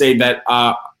going to say that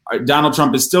Donald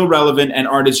Trump is still relevant and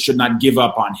artists should not give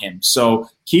up on him. So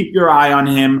keep your eye on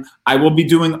him. I will be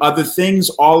doing other things.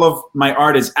 All of my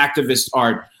art is activist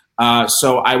art.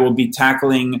 So I will be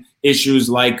tackling issues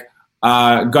like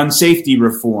gun safety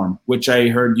reform, which I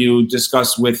heard you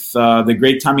discuss with the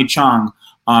great Tommy Chong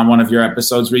on one of your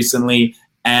episodes recently.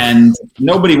 And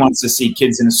nobody wants to see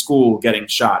kids in a school getting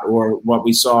shot, or what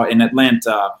we saw in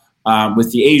Atlanta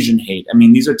with the Asian hate. I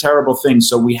mean, these are terrible things.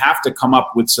 So we have to come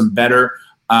up with some better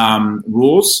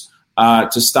rules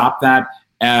to stop that.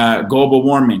 Global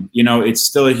warming, it's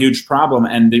still a huge problem.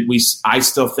 And I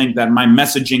still think that my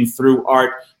messaging through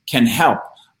art can help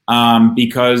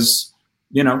because,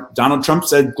 Donald Trump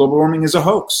said global warming is a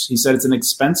hoax. He said it's an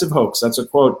expensive hoax. That's a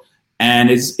quote.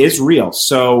 And it's real.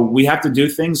 So we have to do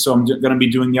things. So I'm going to be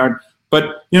doing the art.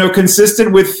 But,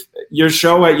 consistent with your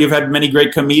show, you've had many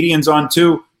great comedians on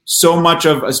too. So much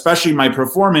of, especially my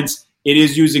performance, it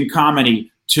is using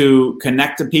comedy to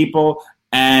connect to people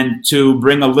and to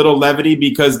bring a little levity,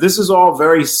 because this is all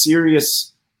very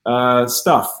serious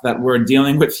stuff that we're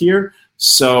dealing with here.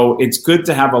 So it's good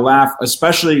to have a laugh,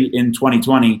 especially in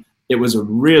 2020. It was a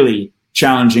really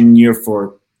challenging year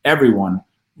for everyone.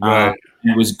 Right.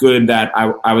 And it was good that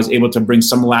I was able to bring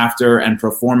some laughter and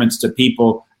performance to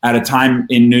people at a time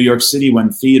in New York City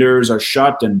when theaters are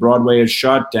shut and Broadway is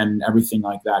shut and everything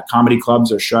like that. Comedy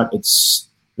clubs are shut. It's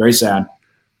very sad.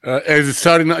 Is it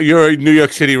starting? You're a New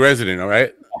York City resident, all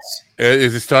right? Yes.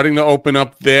 Is it starting to open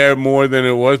up there more than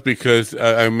it was? Because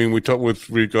we talk with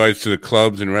regards to the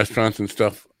clubs and restaurants and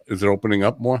stuff. Is it opening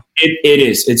up more? It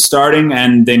is. It's starting,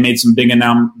 and they made some big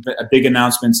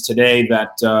announcements today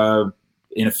that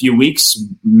in a few weeks,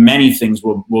 many things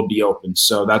will be open.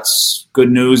 So that's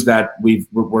good news that we've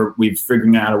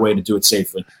figuring out a way to do it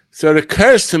safely. So it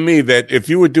occurs to me that if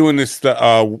you were doing this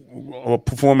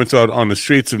performance out on the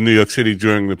streets of New York City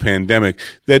during the pandemic,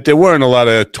 that there weren't a lot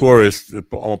of tourists,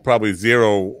 or probably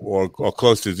 0 or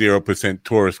close to 0%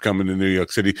 tourists coming to New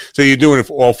York City. So you're doing it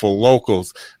all for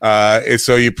locals.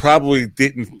 So you probably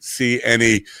didn't see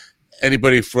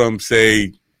anybody from,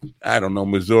 say, I don't know,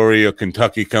 Missouri or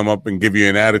Kentucky come up and give you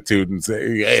an attitude and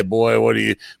say, "Hey, boy, what are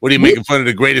you making fun of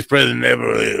the greatest president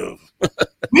ever lived?"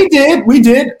 We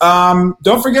did.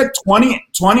 Don't forget,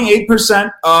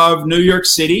 28% of New York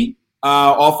City,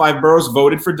 all 5 boroughs,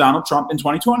 voted for Donald Trump in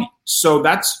 2020. So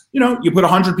that's, you put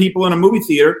 100 people in a movie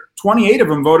theater, 28 of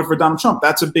them voted for Donald Trump.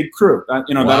 That's a big crew. Wow.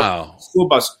 That school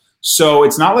bus. So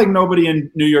it's not like nobody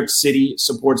in New York City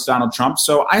supports Donald Trump.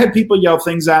 So I had people yell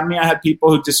things at me. I had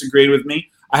people who disagreed with me.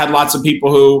 I had lots of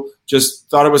people who just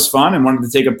thought it was fun and wanted to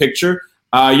take a picture.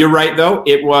 You're right, though.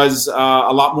 It was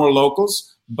a lot more locals.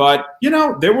 But,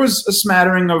 there was a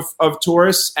smattering of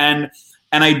tourists. And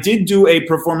I did do a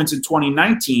performance in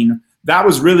 2019. That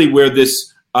was really where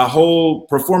this whole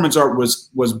performance art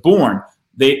was born.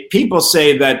 People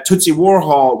say that Tootsie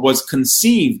Warhol was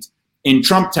conceived in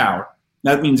Trump Tower.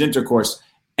 That means intercourse.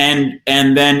 And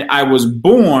then I was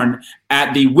born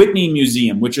at the Whitney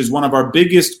Museum, which is one of our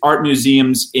biggest art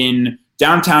museums in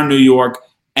downtown New York.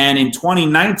 And in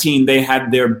 2019, they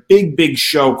had their big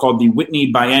show called the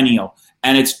Whitney Biennial.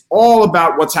 And it's all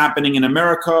about what's happening in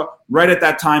America right at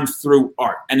that time through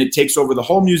art. And it takes over the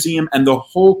whole museum, and the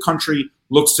whole country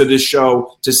looks to this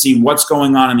show to see what's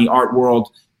going on in the art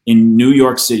world in New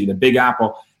York City, the Big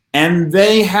Apple. And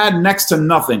they had next to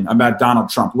nothing about Donald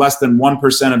Trump, less than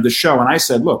 1% of the show. And I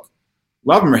said, look,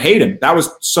 love him or hate him. That was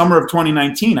summer of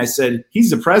 2019. I said,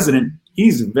 he's the president.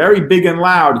 He's very big and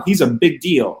loud. He's a big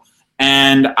deal.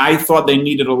 And I thought they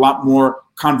needed a lot more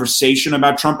conversation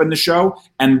about Trump in the show.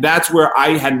 And that's where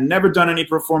I had never done any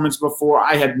performance before.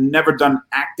 I had never done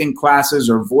acting classes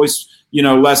or voice,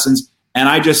 lessons. And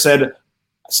I just said,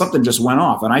 something just went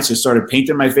off. And I just started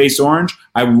painting my face orange.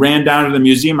 I ran down to the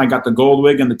museum. I got the gold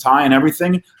wig and the tie and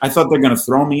everything. I thought they're going to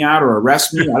throw me out or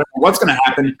arrest me. I don't know what's going to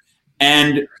happen.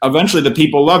 And eventually the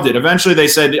people loved it. Eventually they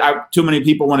said too many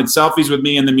people wanted selfies with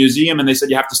me in the museum. And they said,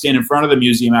 you have to stand in front of the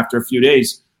museum after a few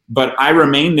days. But I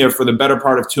remained there for the better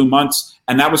part of 2 months.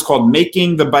 And that was called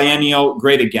Making the Biennial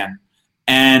Great Again.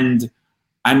 And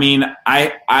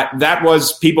that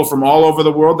was people from all over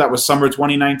the world. That was summer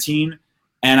 2019.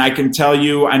 And I can tell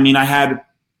you, I had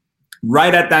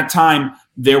right at that time,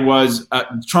 there was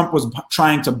Trump was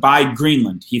trying to buy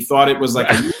Greenland. He thought it was like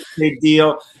a big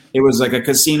deal. It was like a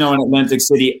casino in Atlantic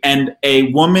City. And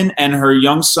a woman and her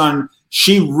young son,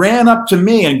 she ran up to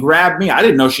me and grabbed me. I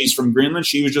didn't know she's from Greenland.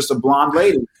 She was just a blonde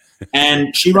lady.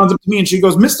 And she runs up to me and she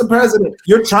goes, "Mr. President,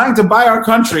 you're trying to buy our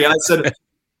country." And I said,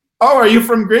 "Oh, are you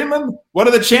from Greenland? What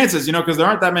are the chances?" Because there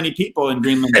aren't that many people in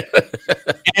Greenland.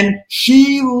 And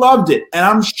she loved it. And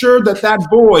I'm sure that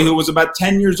boy who was about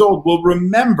 10 years old will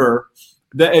remember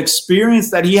the experience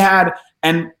that he had.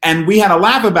 And we had a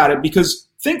laugh about it because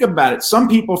think about it. Some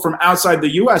people from outside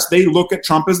the U.S., they look at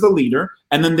Trump as the leader,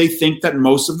 and then they think that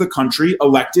most of the country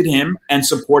elected him and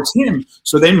supports him.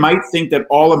 So they might think that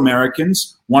all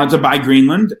Americans wanted to buy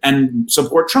Greenland and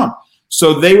support Trump.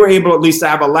 So they were able at least to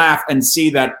have a laugh and see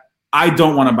that I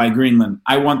don't want to buy Greenland.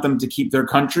 I want them to keep their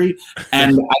country,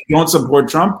 and I don't support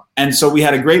Trump. And so we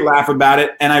had a great laugh about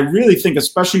it. And I really think,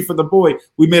 especially for the boy,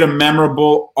 we made a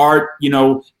memorable art,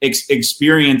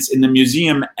 experience in the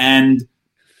museum, and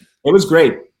it was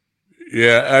great.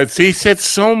 Yeah, he said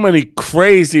so many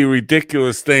crazy,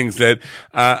 ridiculous things that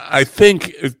I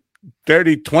think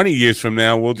 30, 20 years from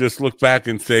now, we'll just look back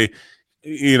and say,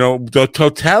 the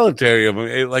totality of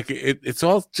it, it's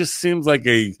all just seems like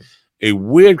a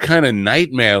weird kind of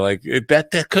nightmare. Like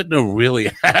that couldn't have really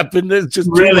happened. It's just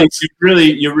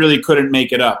you really couldn't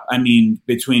make it up.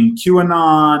 Between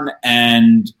QAnon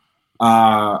and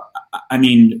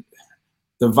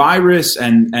the virus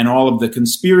and all of the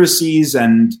conspiracies,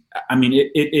 and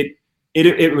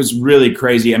it was really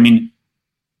crazy.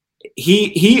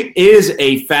 He is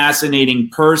a fascinating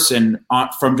person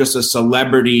from just a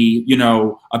celebrity,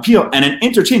 appeal, and an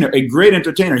entertainer, a great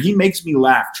entertainer. He makes me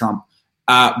laugh, Trump.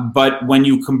 But when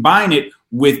you combine it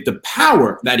with the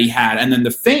power that he had and then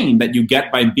the fame that you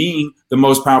get by being the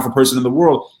most powerful person in the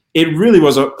world, it really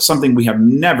was something we have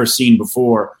never seen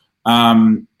before.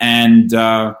 And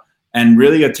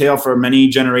really a tale for many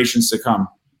generations to come.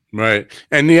 Right.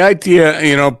 And the idea,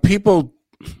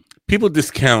 people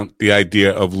discount the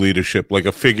idea of leadership, like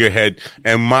a figurehead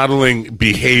and modeling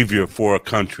behavior for a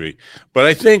country. But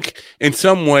I think in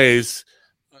some ways,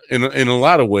 in a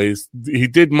lot of ways, he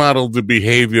did model the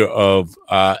behavior of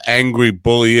angry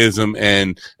bullyism,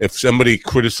 and if somebody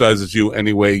criticizes you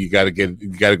anyway, you got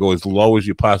to go as low as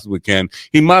you possibly can.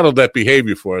 He modeled that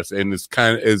behavior for us, and is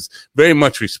very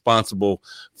much responsible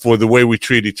for the way we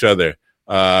treat each other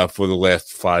for the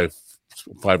last 5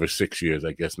 or 6 years,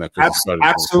 I guess.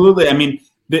 Absolutely. I mean,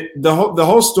 the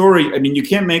whole story. I mean, you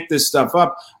can't make this stuff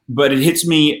up, but it hits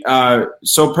me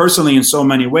so personally in so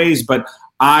many ways. But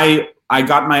I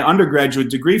got my undergraduate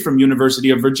degree from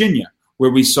University of Virginia,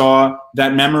 where we saw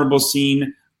that memorable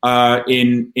scene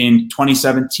in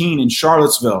 2017 in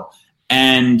Charlottesville.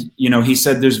 And, he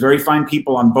said there's very fine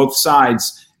people on both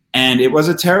sides, and it was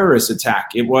a terrorist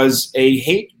attack. It was a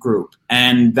hate group.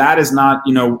 And that is not,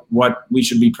 what we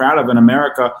should be proud of in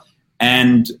America.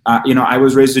 And, I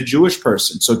was raised a Jewish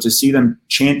person. So to see them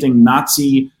chanting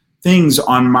Nazi things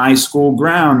on my school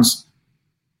grounds,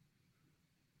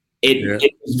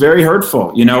 it was very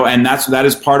hurtful, and that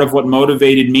is part of what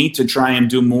motivated me to try and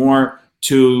do more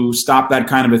to stop that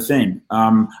kind of a thing.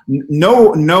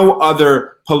 No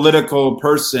other political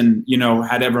person,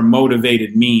 had ever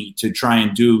motivated me to try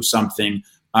and do something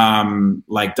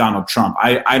like Donald Trump.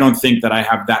 I don't think that I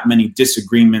have that many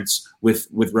disagreements with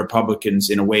Republicans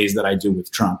in ways that I do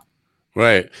with Trump.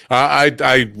 Right.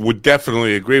 I would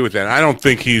definitely agree with that. I don't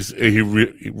think he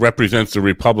represents the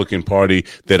Republican Party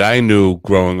that I knew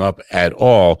growing up at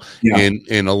all. Yeah.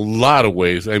 In a lot of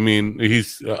ways. I mean,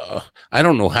 he's I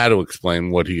don't know how to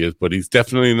explain what he is, but he's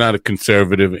definitely not a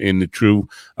conservative in the true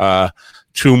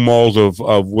mold of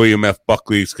William F.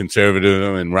 Buckley's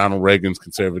conservatism and Ronald Reagan's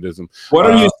conservatism. What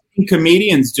are you seeing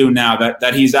comedians do now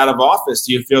that he's out of office?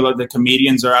 Do you feel that the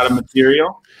comedians are out of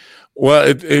material?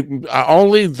 Well,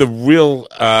 only the real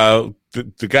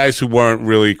the guys who weren't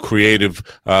really creative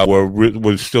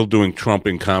were still doing Trump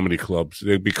in comedy clubs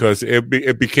because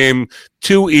it became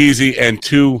too easy and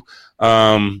too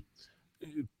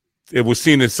it was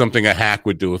seen as something a hack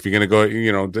would do. If you're going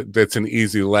to go, that's an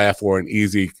easy laugh or an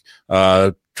easy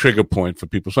trigger point for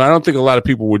people. So I don't think a lot of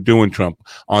people were doing Trump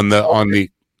on the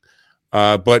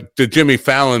but the Jimmy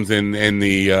Fallons and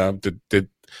the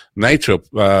night show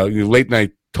late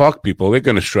night talk people, they're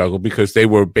going to struggle because they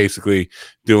were basically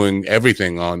doing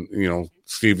everything on,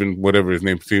 Stephen, whatever his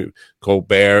name, Steve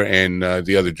Colbert and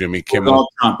the other Jimmy Kimmel.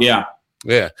 Trump, yeah.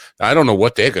 Yeah. I don't know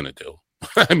what they're going to do.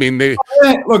 I mean, they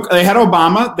had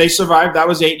Obama. They survived. That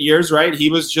was 8 years, right? He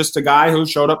was just a guy who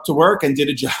showed up to work and did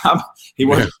a job. He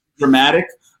wasn't dramatic.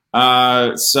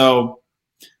 So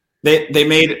they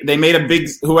made a big,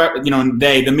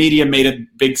 the media made a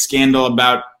big scandal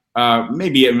about, I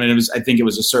think it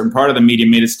was a certain part of the media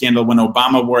made a scandal when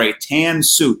Obama wore a tan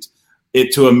suit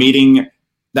to a meeting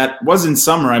that was in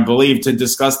summer, I believe, to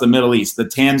discuss the Middle East, the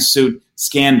tan suit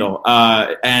scandal.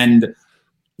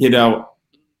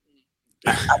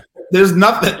 There's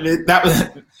nothing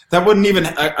that wouldn't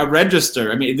even register.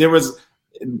 I mean, there was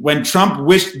when Trump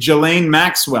wished Ghislaine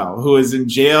Maxwell, who is in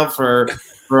jail for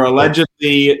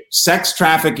allegedly sex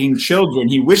trafficking children,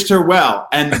 he wished her well,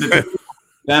 and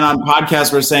then on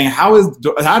podcasts we're saying,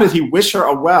 how did he wish her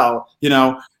a well?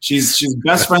 She's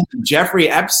best friends with Jeffrey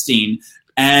Epstein,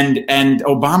 and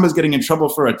Obama's getting in trouble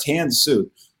for a tan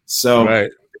suit. So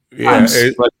right, yeah.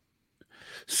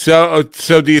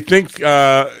 So do you think?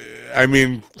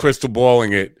 Crystal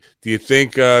balling it. Do you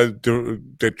think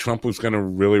that Trump was going to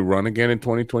really run again in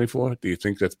 2024? Do you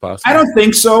think that's possible? I don't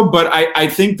think so, but I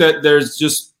think that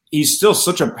he's still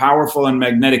such a powerful and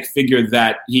magnetic figure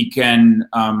that he can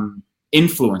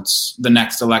influence the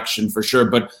next election for sure.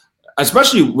 But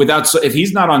especially if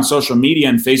he's not on social media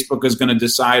and Facebook is going to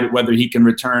decide whether he can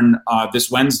return this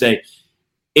Wednesday,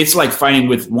 it's like fighting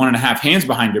with 1.5 hands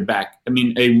behind your back. I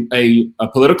mean, a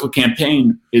political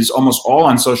campaign is almost all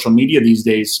on social media these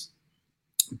days.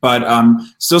 But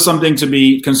still something to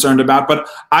be concerned about. But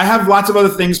I have lots of other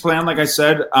things planned. Like I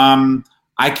said,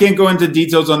 I can't go into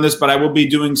details on this, but I will be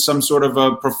doing some sort of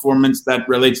a performance that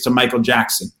relates to Michael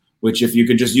Jackson, which if you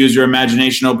could just use your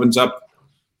imagination opens up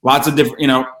lots of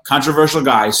different, controversial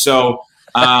guys. So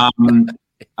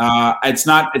it's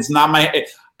not my.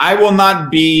 I will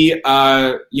not be,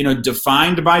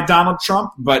 defined by Donald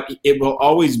Trump, but it will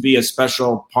always be a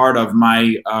special part of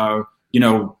my,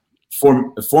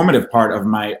 formative part of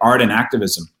my art and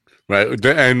activism. Right.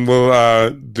 And will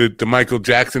the Michael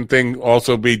Jackson thing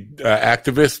also be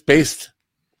activist based?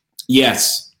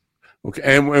 Yes. Okay.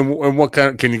 And what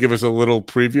kind? Can you give us a little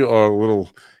preview or a little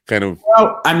kind of?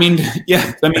 Well, I mean,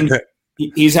 yeah. I mean,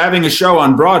 he's having a show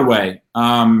on Broadway,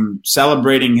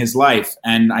 celebrating his life,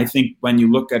 and I think when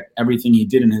you look at everything he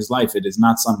did in his life, it is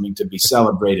not something to be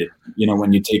celebrated. You know,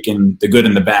 when you take in the good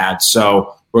and the bad.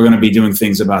 So we're going to be doing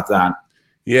things about that.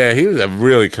 Yeah, he was a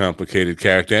really complicated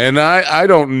character, and I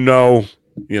don't know,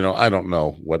 I don't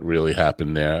know what really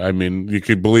happened there. I mean, you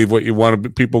could believe what you want to.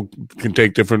 People can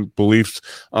take different beliefs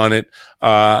on it.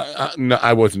 No,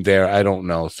 I wasn't there. I don't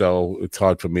know, so it's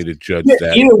hard for me to judge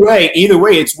that. Either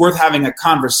way, it's worth having a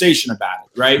conversation about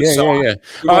it, right? Yeah.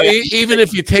 Even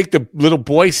if you take the little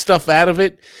boy stuff out of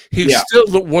it, he's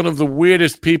still one of the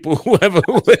weirdest people who ever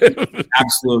lived.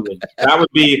 Absolutely, that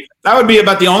would be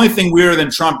about the only thing weirder than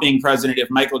Trump being president.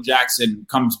 If Michael Jackson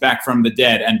comes back from the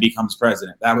dead and becomes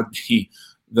president, that would be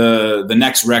the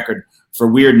next record for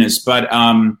weirdness. But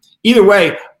either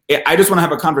way, I just want to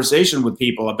have a conversation with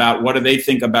people about what do they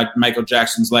think about Michael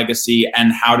Jackson's legacy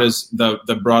and how does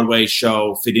the Broadway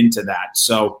show fit into that.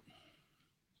 So,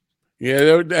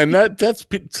 yeah, and that's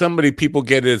somebody people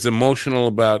get as emotional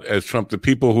about as Trump. The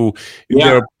people who,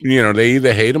 they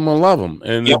either hate him or love him,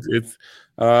 and it's.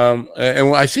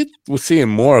 And we're seeing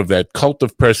more of that cult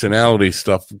of personality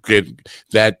stuff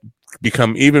that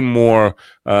become even more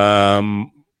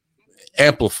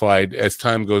amplified as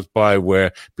time goes by,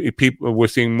 where we're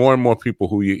seeing more and more people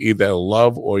who you either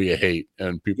love or you hate,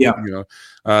 and people,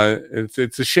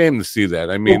 it's a shame to see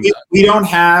that. I mean, we don't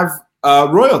have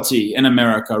royalty in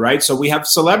America, right? So we have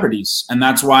celebrities, and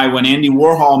that's why when Andy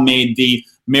Warhol made the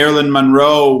Marilyn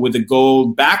Monroe with a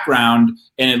gold background,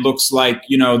 and it looks like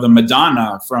the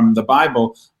Madonna from the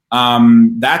Bible.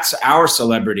 That's our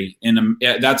celebrity,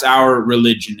 that's our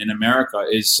religion in America,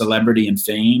 is celebrity and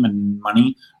fame and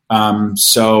money.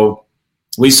 So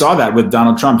we saw that with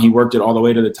Donald Trump. He worked it all the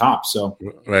way to the top. So,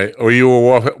 right. Are you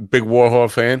a big Warhol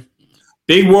fan?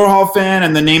 Big Warhol fan.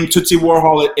 And the name Tootsie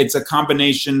Warhol, it's a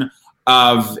combination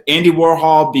of Andy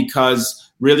Warhol,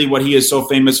 because really what he is so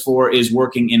famous for is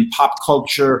working in pop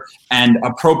culture and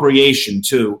appropriation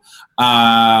too,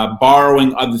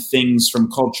 borrowing other things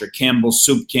from culture, Campbell's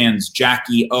soup cans,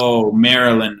 Jackie O,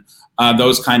 Marilyn,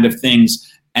 those kind of things.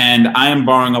 And I am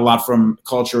borrowing a lot from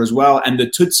culture as well. And the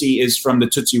Tootsie is from the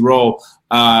Tootsie Roll,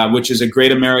 which is a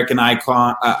great American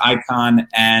icon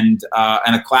and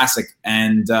a classic,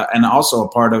 and also a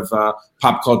part of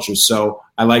pop culture. So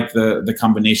I like the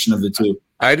combination of the two.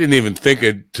 I didn't even think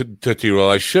of Tootsie Roll.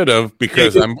 I should have,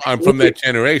 because I'm from that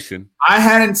generation. I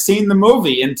hadn't seen the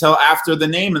movie until after the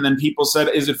name, and then people said,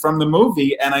 "Is it from the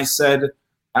movie?" And I said.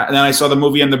 And then I saw the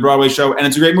movie and the Broadway show, and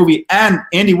it's a great movie. And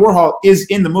Andy Warhol is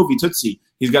in the movie Tootsie.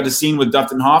 He's got a scene with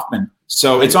Dustin Hoffman.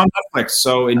 So it's on Netflix.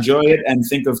 So enjoy it and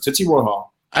think of Tootsie Warhol.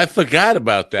 I forgot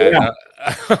about that.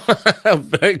 Yeah.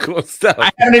 Very cool stuff. I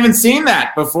hadn't even seen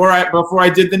that before I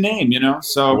did the name,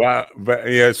 So wow.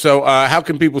 Yeah. So how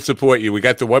can people support you? We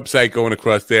got the website going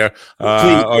across there.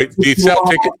 Do you sell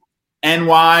tickets?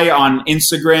 NY on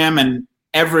Instagram and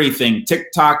everything.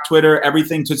 TikTok, Twitter,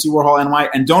 everything. Tootsie Warhol NY.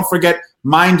 And don't forget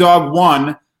Mind Dog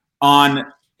 1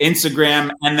 on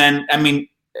Instagram. And then,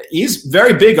 he's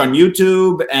very big on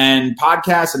YouTube and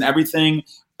podcasts and everything.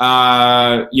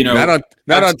 Not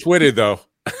on Twitter though.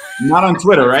 Not on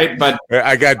Twitter, right? But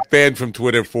I got banned from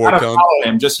Twitter for follow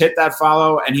him. Just hit that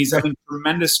follow, and he's having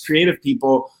tremendous creative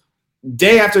people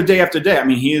day after day after day.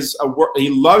 He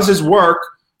loves his work.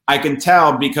 I can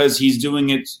tell because he's doing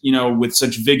it, with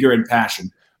such vigor and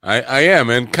passion. I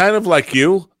am, and kind of like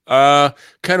you.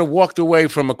 Kind of walked away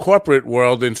from a corporate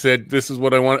world and said, this is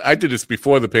what I want. I did this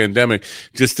before the pandemic,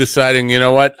 just deciding, you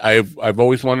know what, I've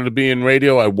always wanted to be in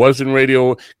radio. I was in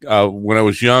radio when I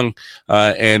was young,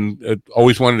 and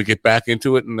always wanted to get back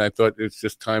into it. And I thought it's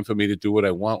just time for me to do what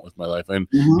I want with my life. And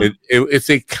it's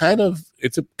a kind of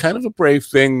a brave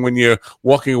thing when you're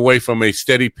walking away from a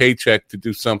steady paycheck to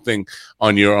do something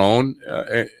on your own,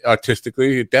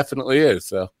 artistically. It definitely is.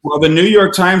 So. Well, the New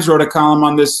York Times wrote a column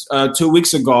on this 2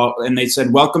 weeks ago, and they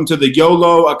said, welcome to the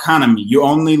YOLO economy. You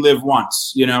only live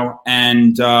once,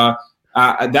 and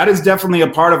that is definitely a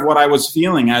part of what I was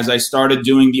feeling as I started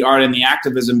doing the art and the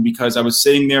activism, because I was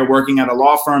sitting there working at a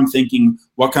law firm thinking,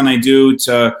 what can I do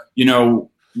to,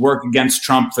 work against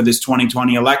Trump for this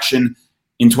 2020 election?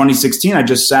 In 2016, I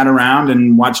just sat around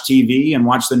and watched TV and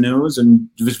watched the news and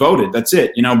just voted. That's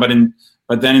it,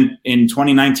 But then in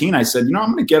 2019, I said, I'm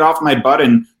going to get off my butt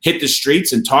and hit the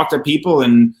streets and talk to people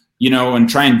and and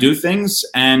try and do things,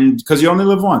 and because you only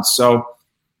live once. So,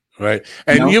 right.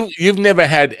 And you've never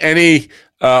had any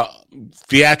uh,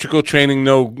 theatrical training,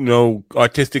 no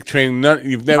artistic training.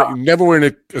 You've never were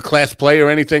in a class play or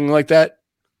anything like that.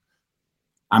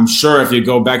 I'm sure if you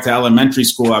go back to elementary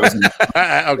school, I was in.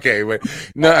 Okay, but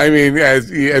no, I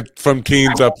mean, from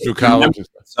teens up through college.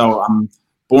 So I'm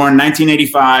born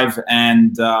 1985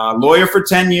 and lawyer for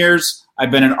 10 years.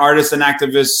 I've been an artist and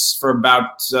activist for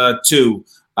about 2.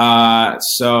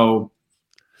 So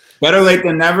better late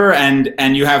than never.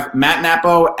 And you have Matt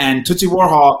Napo and Tootsie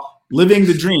Warhol living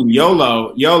the dream.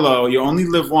 YOLO, you only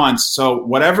live once. So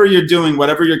whatever you're doing,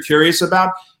 whatever you're curious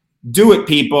about, do it,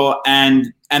 people.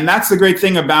 And that's the great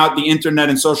thing about the internet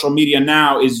and social media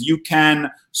now is you can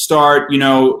start,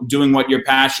 doing what you're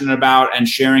passionate about and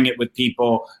sharing it with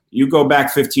people. You go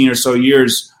back 15 or so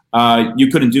years, you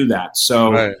couldn't do that.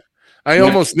 So right. I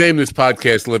almost named this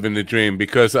podcast "Living the Dream"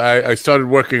 because I started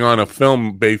working on a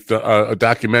film based, a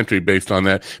documentary based on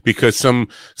that. Because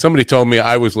somebody told me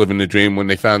I was living the dream when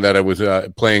they found out I was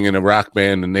playing in a rock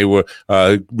band, and they were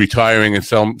retiring and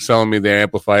selling me their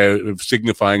amplifier,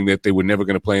 signifying that they were never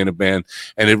going to play in a band.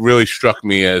 And it really struck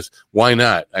me as, why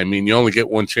not? I mean, you only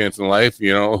get one chance in life,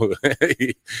 you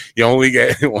only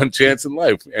get one chance in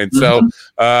life, and so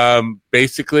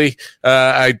basically,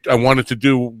 I wanted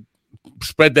to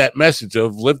spread that message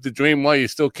of live the dream while you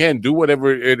still can. Do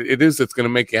whatever it is that's going to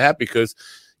make you happy, because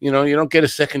you don't get a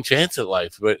second chance at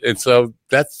life. And so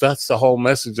that's the whole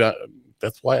message.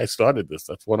 That's why I started this.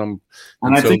 That's what I'm.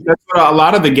 And I think that's what a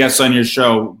lot of the guests on your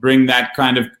show bring, that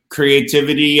kind of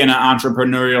creativity and an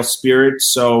entrepreneurial spirit.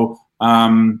 So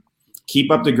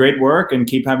keep up the great work and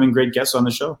keep having great guests on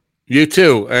the show. You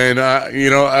too, and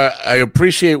I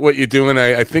appreciate what you're doing.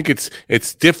 I think it's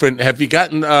different. Have you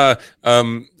gotten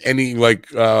any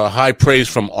high praise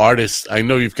from artists? I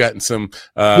know you've gotten some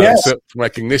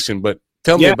recognition, but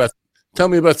tell me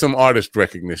about some artist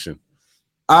recognition.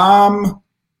 I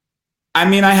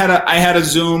mean, I had a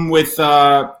Zoom with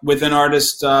an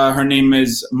artist. Her name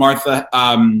is Martha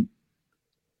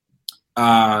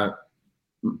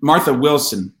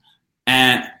Wilson,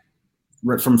 and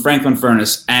from Franklin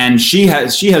Furnace, and she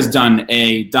has done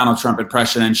a Donald Trump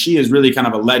impression, and she is really kind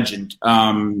of a legend.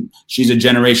 She's a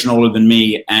generation older than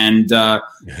me, and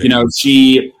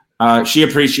she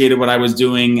appreciated what I was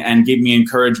doing and gave me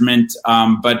encouragement.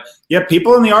 But yeah,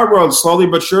 people in the art world, slowly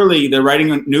but surely, they're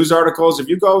writing news articles. If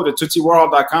you go to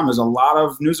TootsieWarhol.com, there's a lot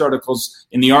of news articles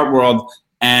in the art world,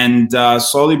 and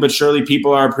slowly but surely,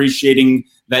 people are appreciating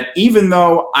that. Even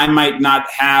though I might not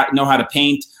know how to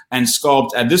paint and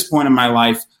sculpt at this point in my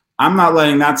life, I'm not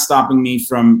letting that stopping me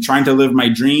from trying to live my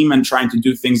dream and trying to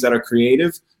do things that are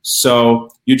creative. So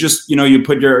you just, you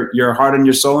put your heart and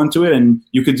your soul into it, and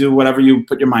you could do whatever you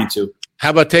put your mind to.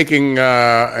 How about taking,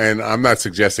 and I'm not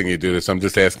suggesting you do this, I'm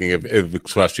just asking if it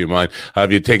crossed your mind.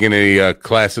 Have you taken any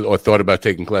classes or thought about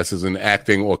taking classes in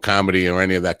acting or comedy or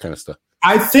any of that kind of stuff?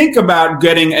 I think about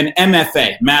getting an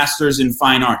MFA, Masters in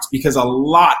Fine Arts, because a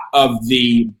lot of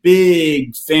the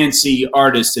big fancy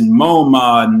artists in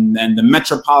MoMA and the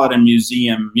Metropolitan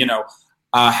Museum,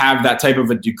 have that type of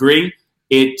a degree.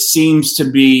 It seems to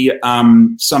be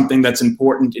something that's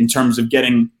important in terms of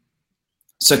getting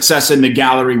success in the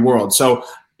gallery world. So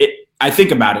I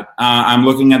think about it. I'm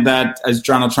looking at that, as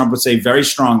Donald Trump would say, very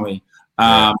strongly.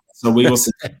 So we will see.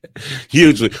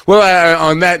 Hugely. Well,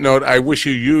 on that note, I wish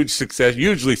you huge success,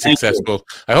 hugely successful.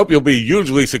 I hope you'll be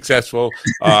hugely successful,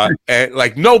 and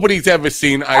like nobody's ever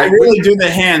seen. I really do the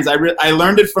hands. I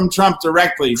learned it from Trump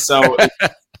directly, so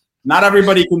not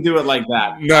everybody can do it like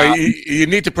that. No, you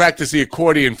need to practice the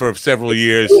accordion for several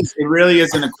years. It really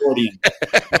is an accordion.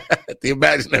 The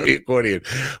imaginary accordion.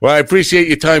 Well, I appreciate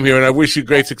your time here, and I wish you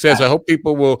great success. I hope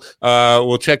people will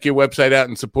check your website out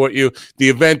and support you. The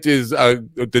event is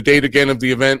the date again of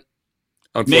the event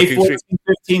on May 14,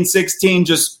 15, 16.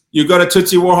 Just you go to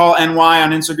Tootsie Warhol NY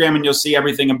on Instagram, and you'll see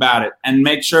everything about it. And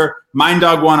make sure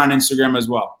Minddog1 on Instagram as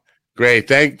well. Great.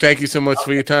 Thank you so much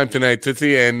for your time tonight,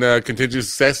 Tootsie, and continued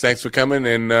success. Thanks for coming,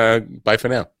 and bye for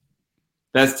now.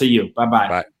 That's to you.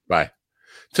 Bye-bye. Bye.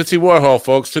 Tootsie Warhol,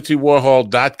 folks.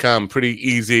 TootsieWarhol.com. Pretty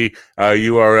easy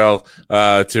URL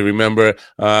to remember.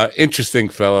 Interesting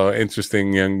fellow,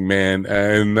 interesting young man.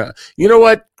 And you know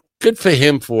what? Good for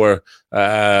him for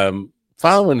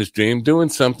following his dream, doing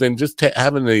something, just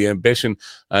having the ambition.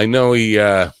 I know he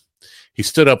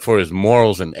stood up for his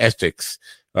morals and ethics,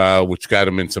 which got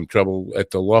him in some trouble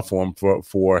at the law firm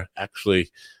for actually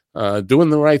doing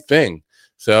the right thing.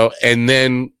 So, and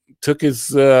then took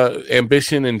his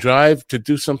ambition and drive to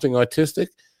do something artistic.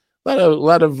 A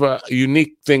lot of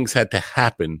unique things had to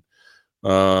happen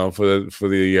for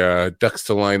the ducks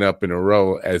to line up in a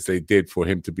row as they did for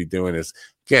him to be doing this.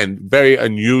 Again, very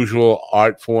unusual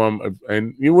art form,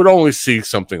 and you would only see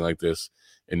something like this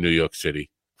in New York City,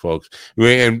 folks.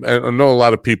 And I know a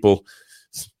lot of people,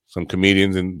 some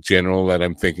comedians in general that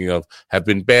I'm thinking of, have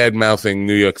been bad-mouthing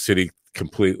New York City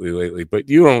completely lately, but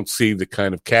you don't see the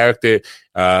kind of character,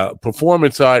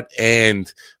 performance art,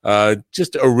 and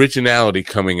just originality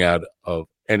coming out of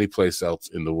any place else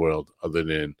in the world other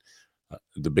than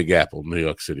the Big Apple, New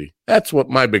York City. That's what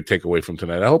my big takeaway from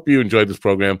tonight. I hope you enjoyed this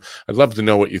program. I'd love to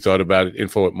know what you thought about it.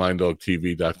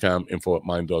 info@minddogtv.com,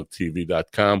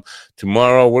 info@minddogtv.com.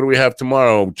 Tomorrow, what do we have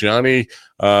tomorrow, Johnny?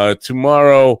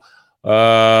 Tomorrow,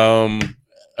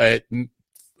 at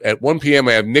 1 p.m.,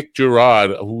 I have Nick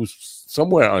Gerard, who's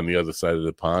somewhere on the other side of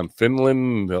the pond,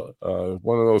 Finland,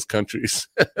 one of those countries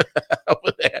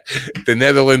over there, the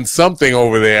Netherlands, something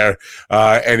over there.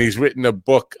 And he's written a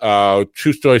book,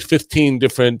 true stories, 15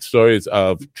 different stories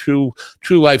of true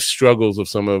life struggles of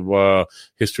some of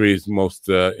history's most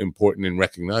important and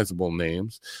recognizable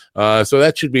names. So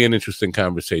that should be an interesting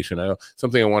conversation.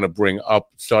 Something I want to bring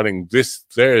up starting this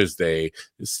Thursday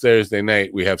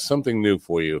night. We have something new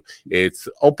for you. It's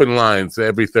open lines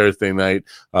every Thursday night.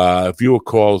 Viewer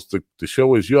calls. The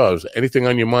show is yours. Anything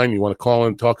on your mind you want to call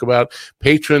and talk about?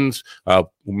 Patrons,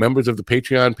 members of the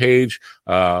Patreon page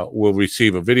will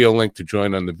receive a video link to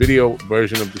join on the video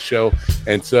version of the show.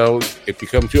 And so it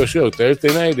becomes your show.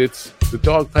 Thursday night, it's the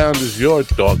Dog Pound is your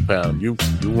Dog Pound. You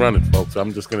run it, folks.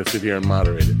 I'm just going to sit here and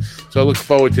moderate it. So I look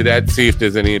forward to that. See if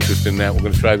there's any interest in that. We're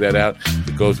going to try that out. If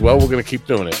it goes well, we're going to keep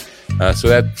doing it. So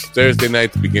that's Thursday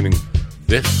night, beginning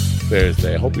this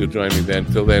Thursday. I hope you'll join me then.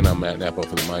 Till then, I'm Matt Nappo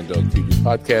for the Mind Dog TV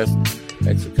podcast.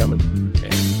 Thanks for coming,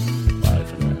 and bye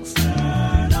for now.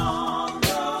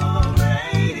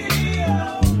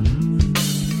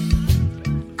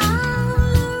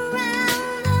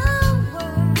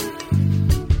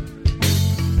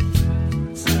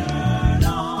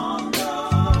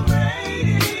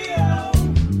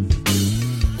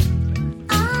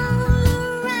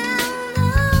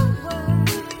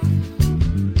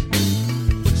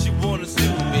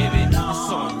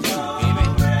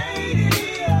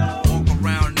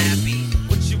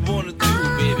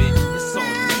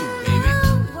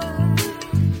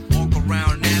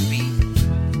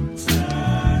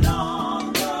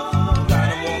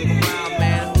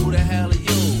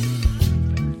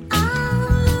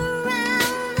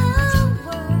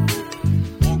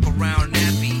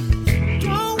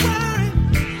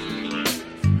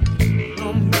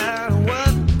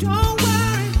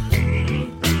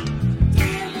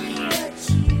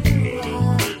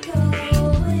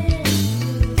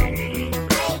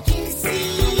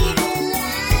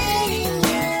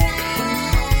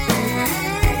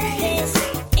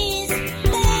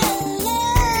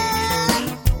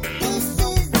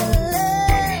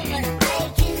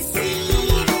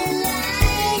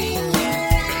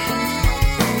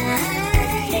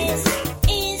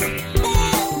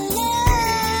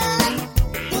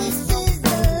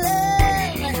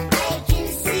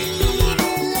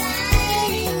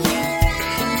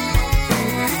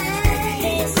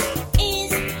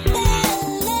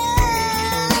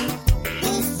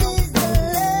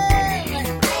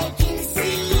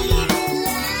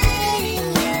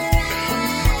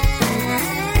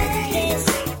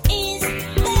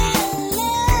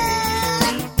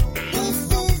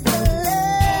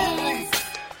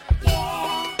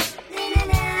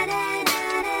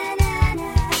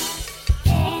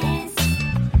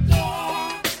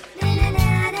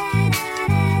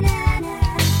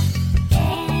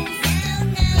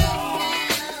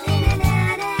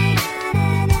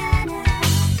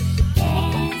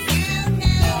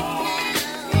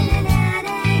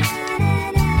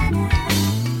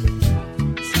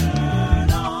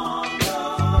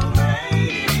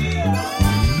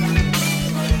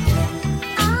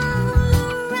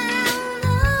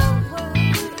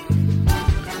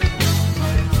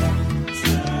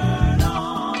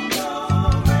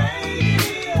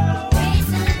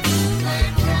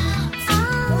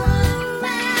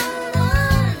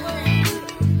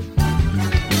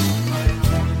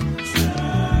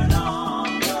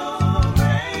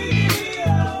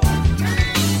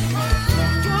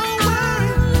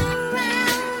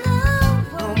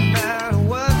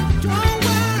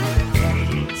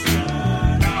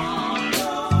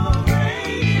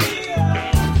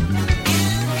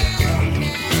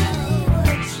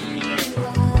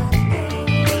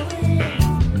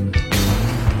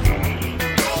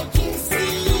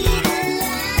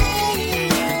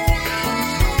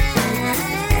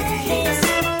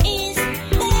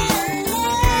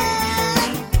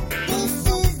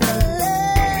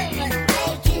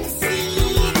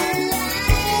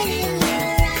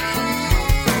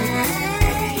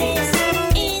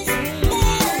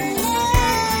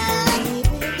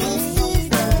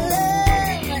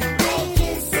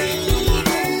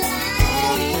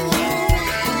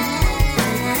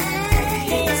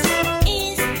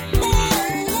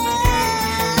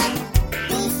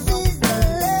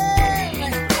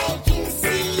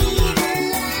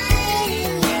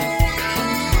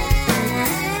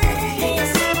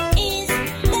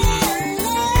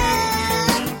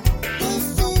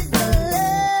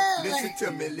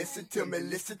 to me, listen to me,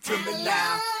 listen to me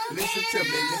now. Listen to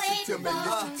me, listen to me,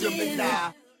 listen to me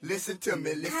now. Listen to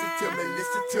me, listen to me,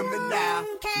 listen to me now.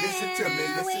 Listen to me,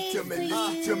 listen to me,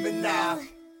 listen to me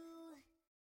now.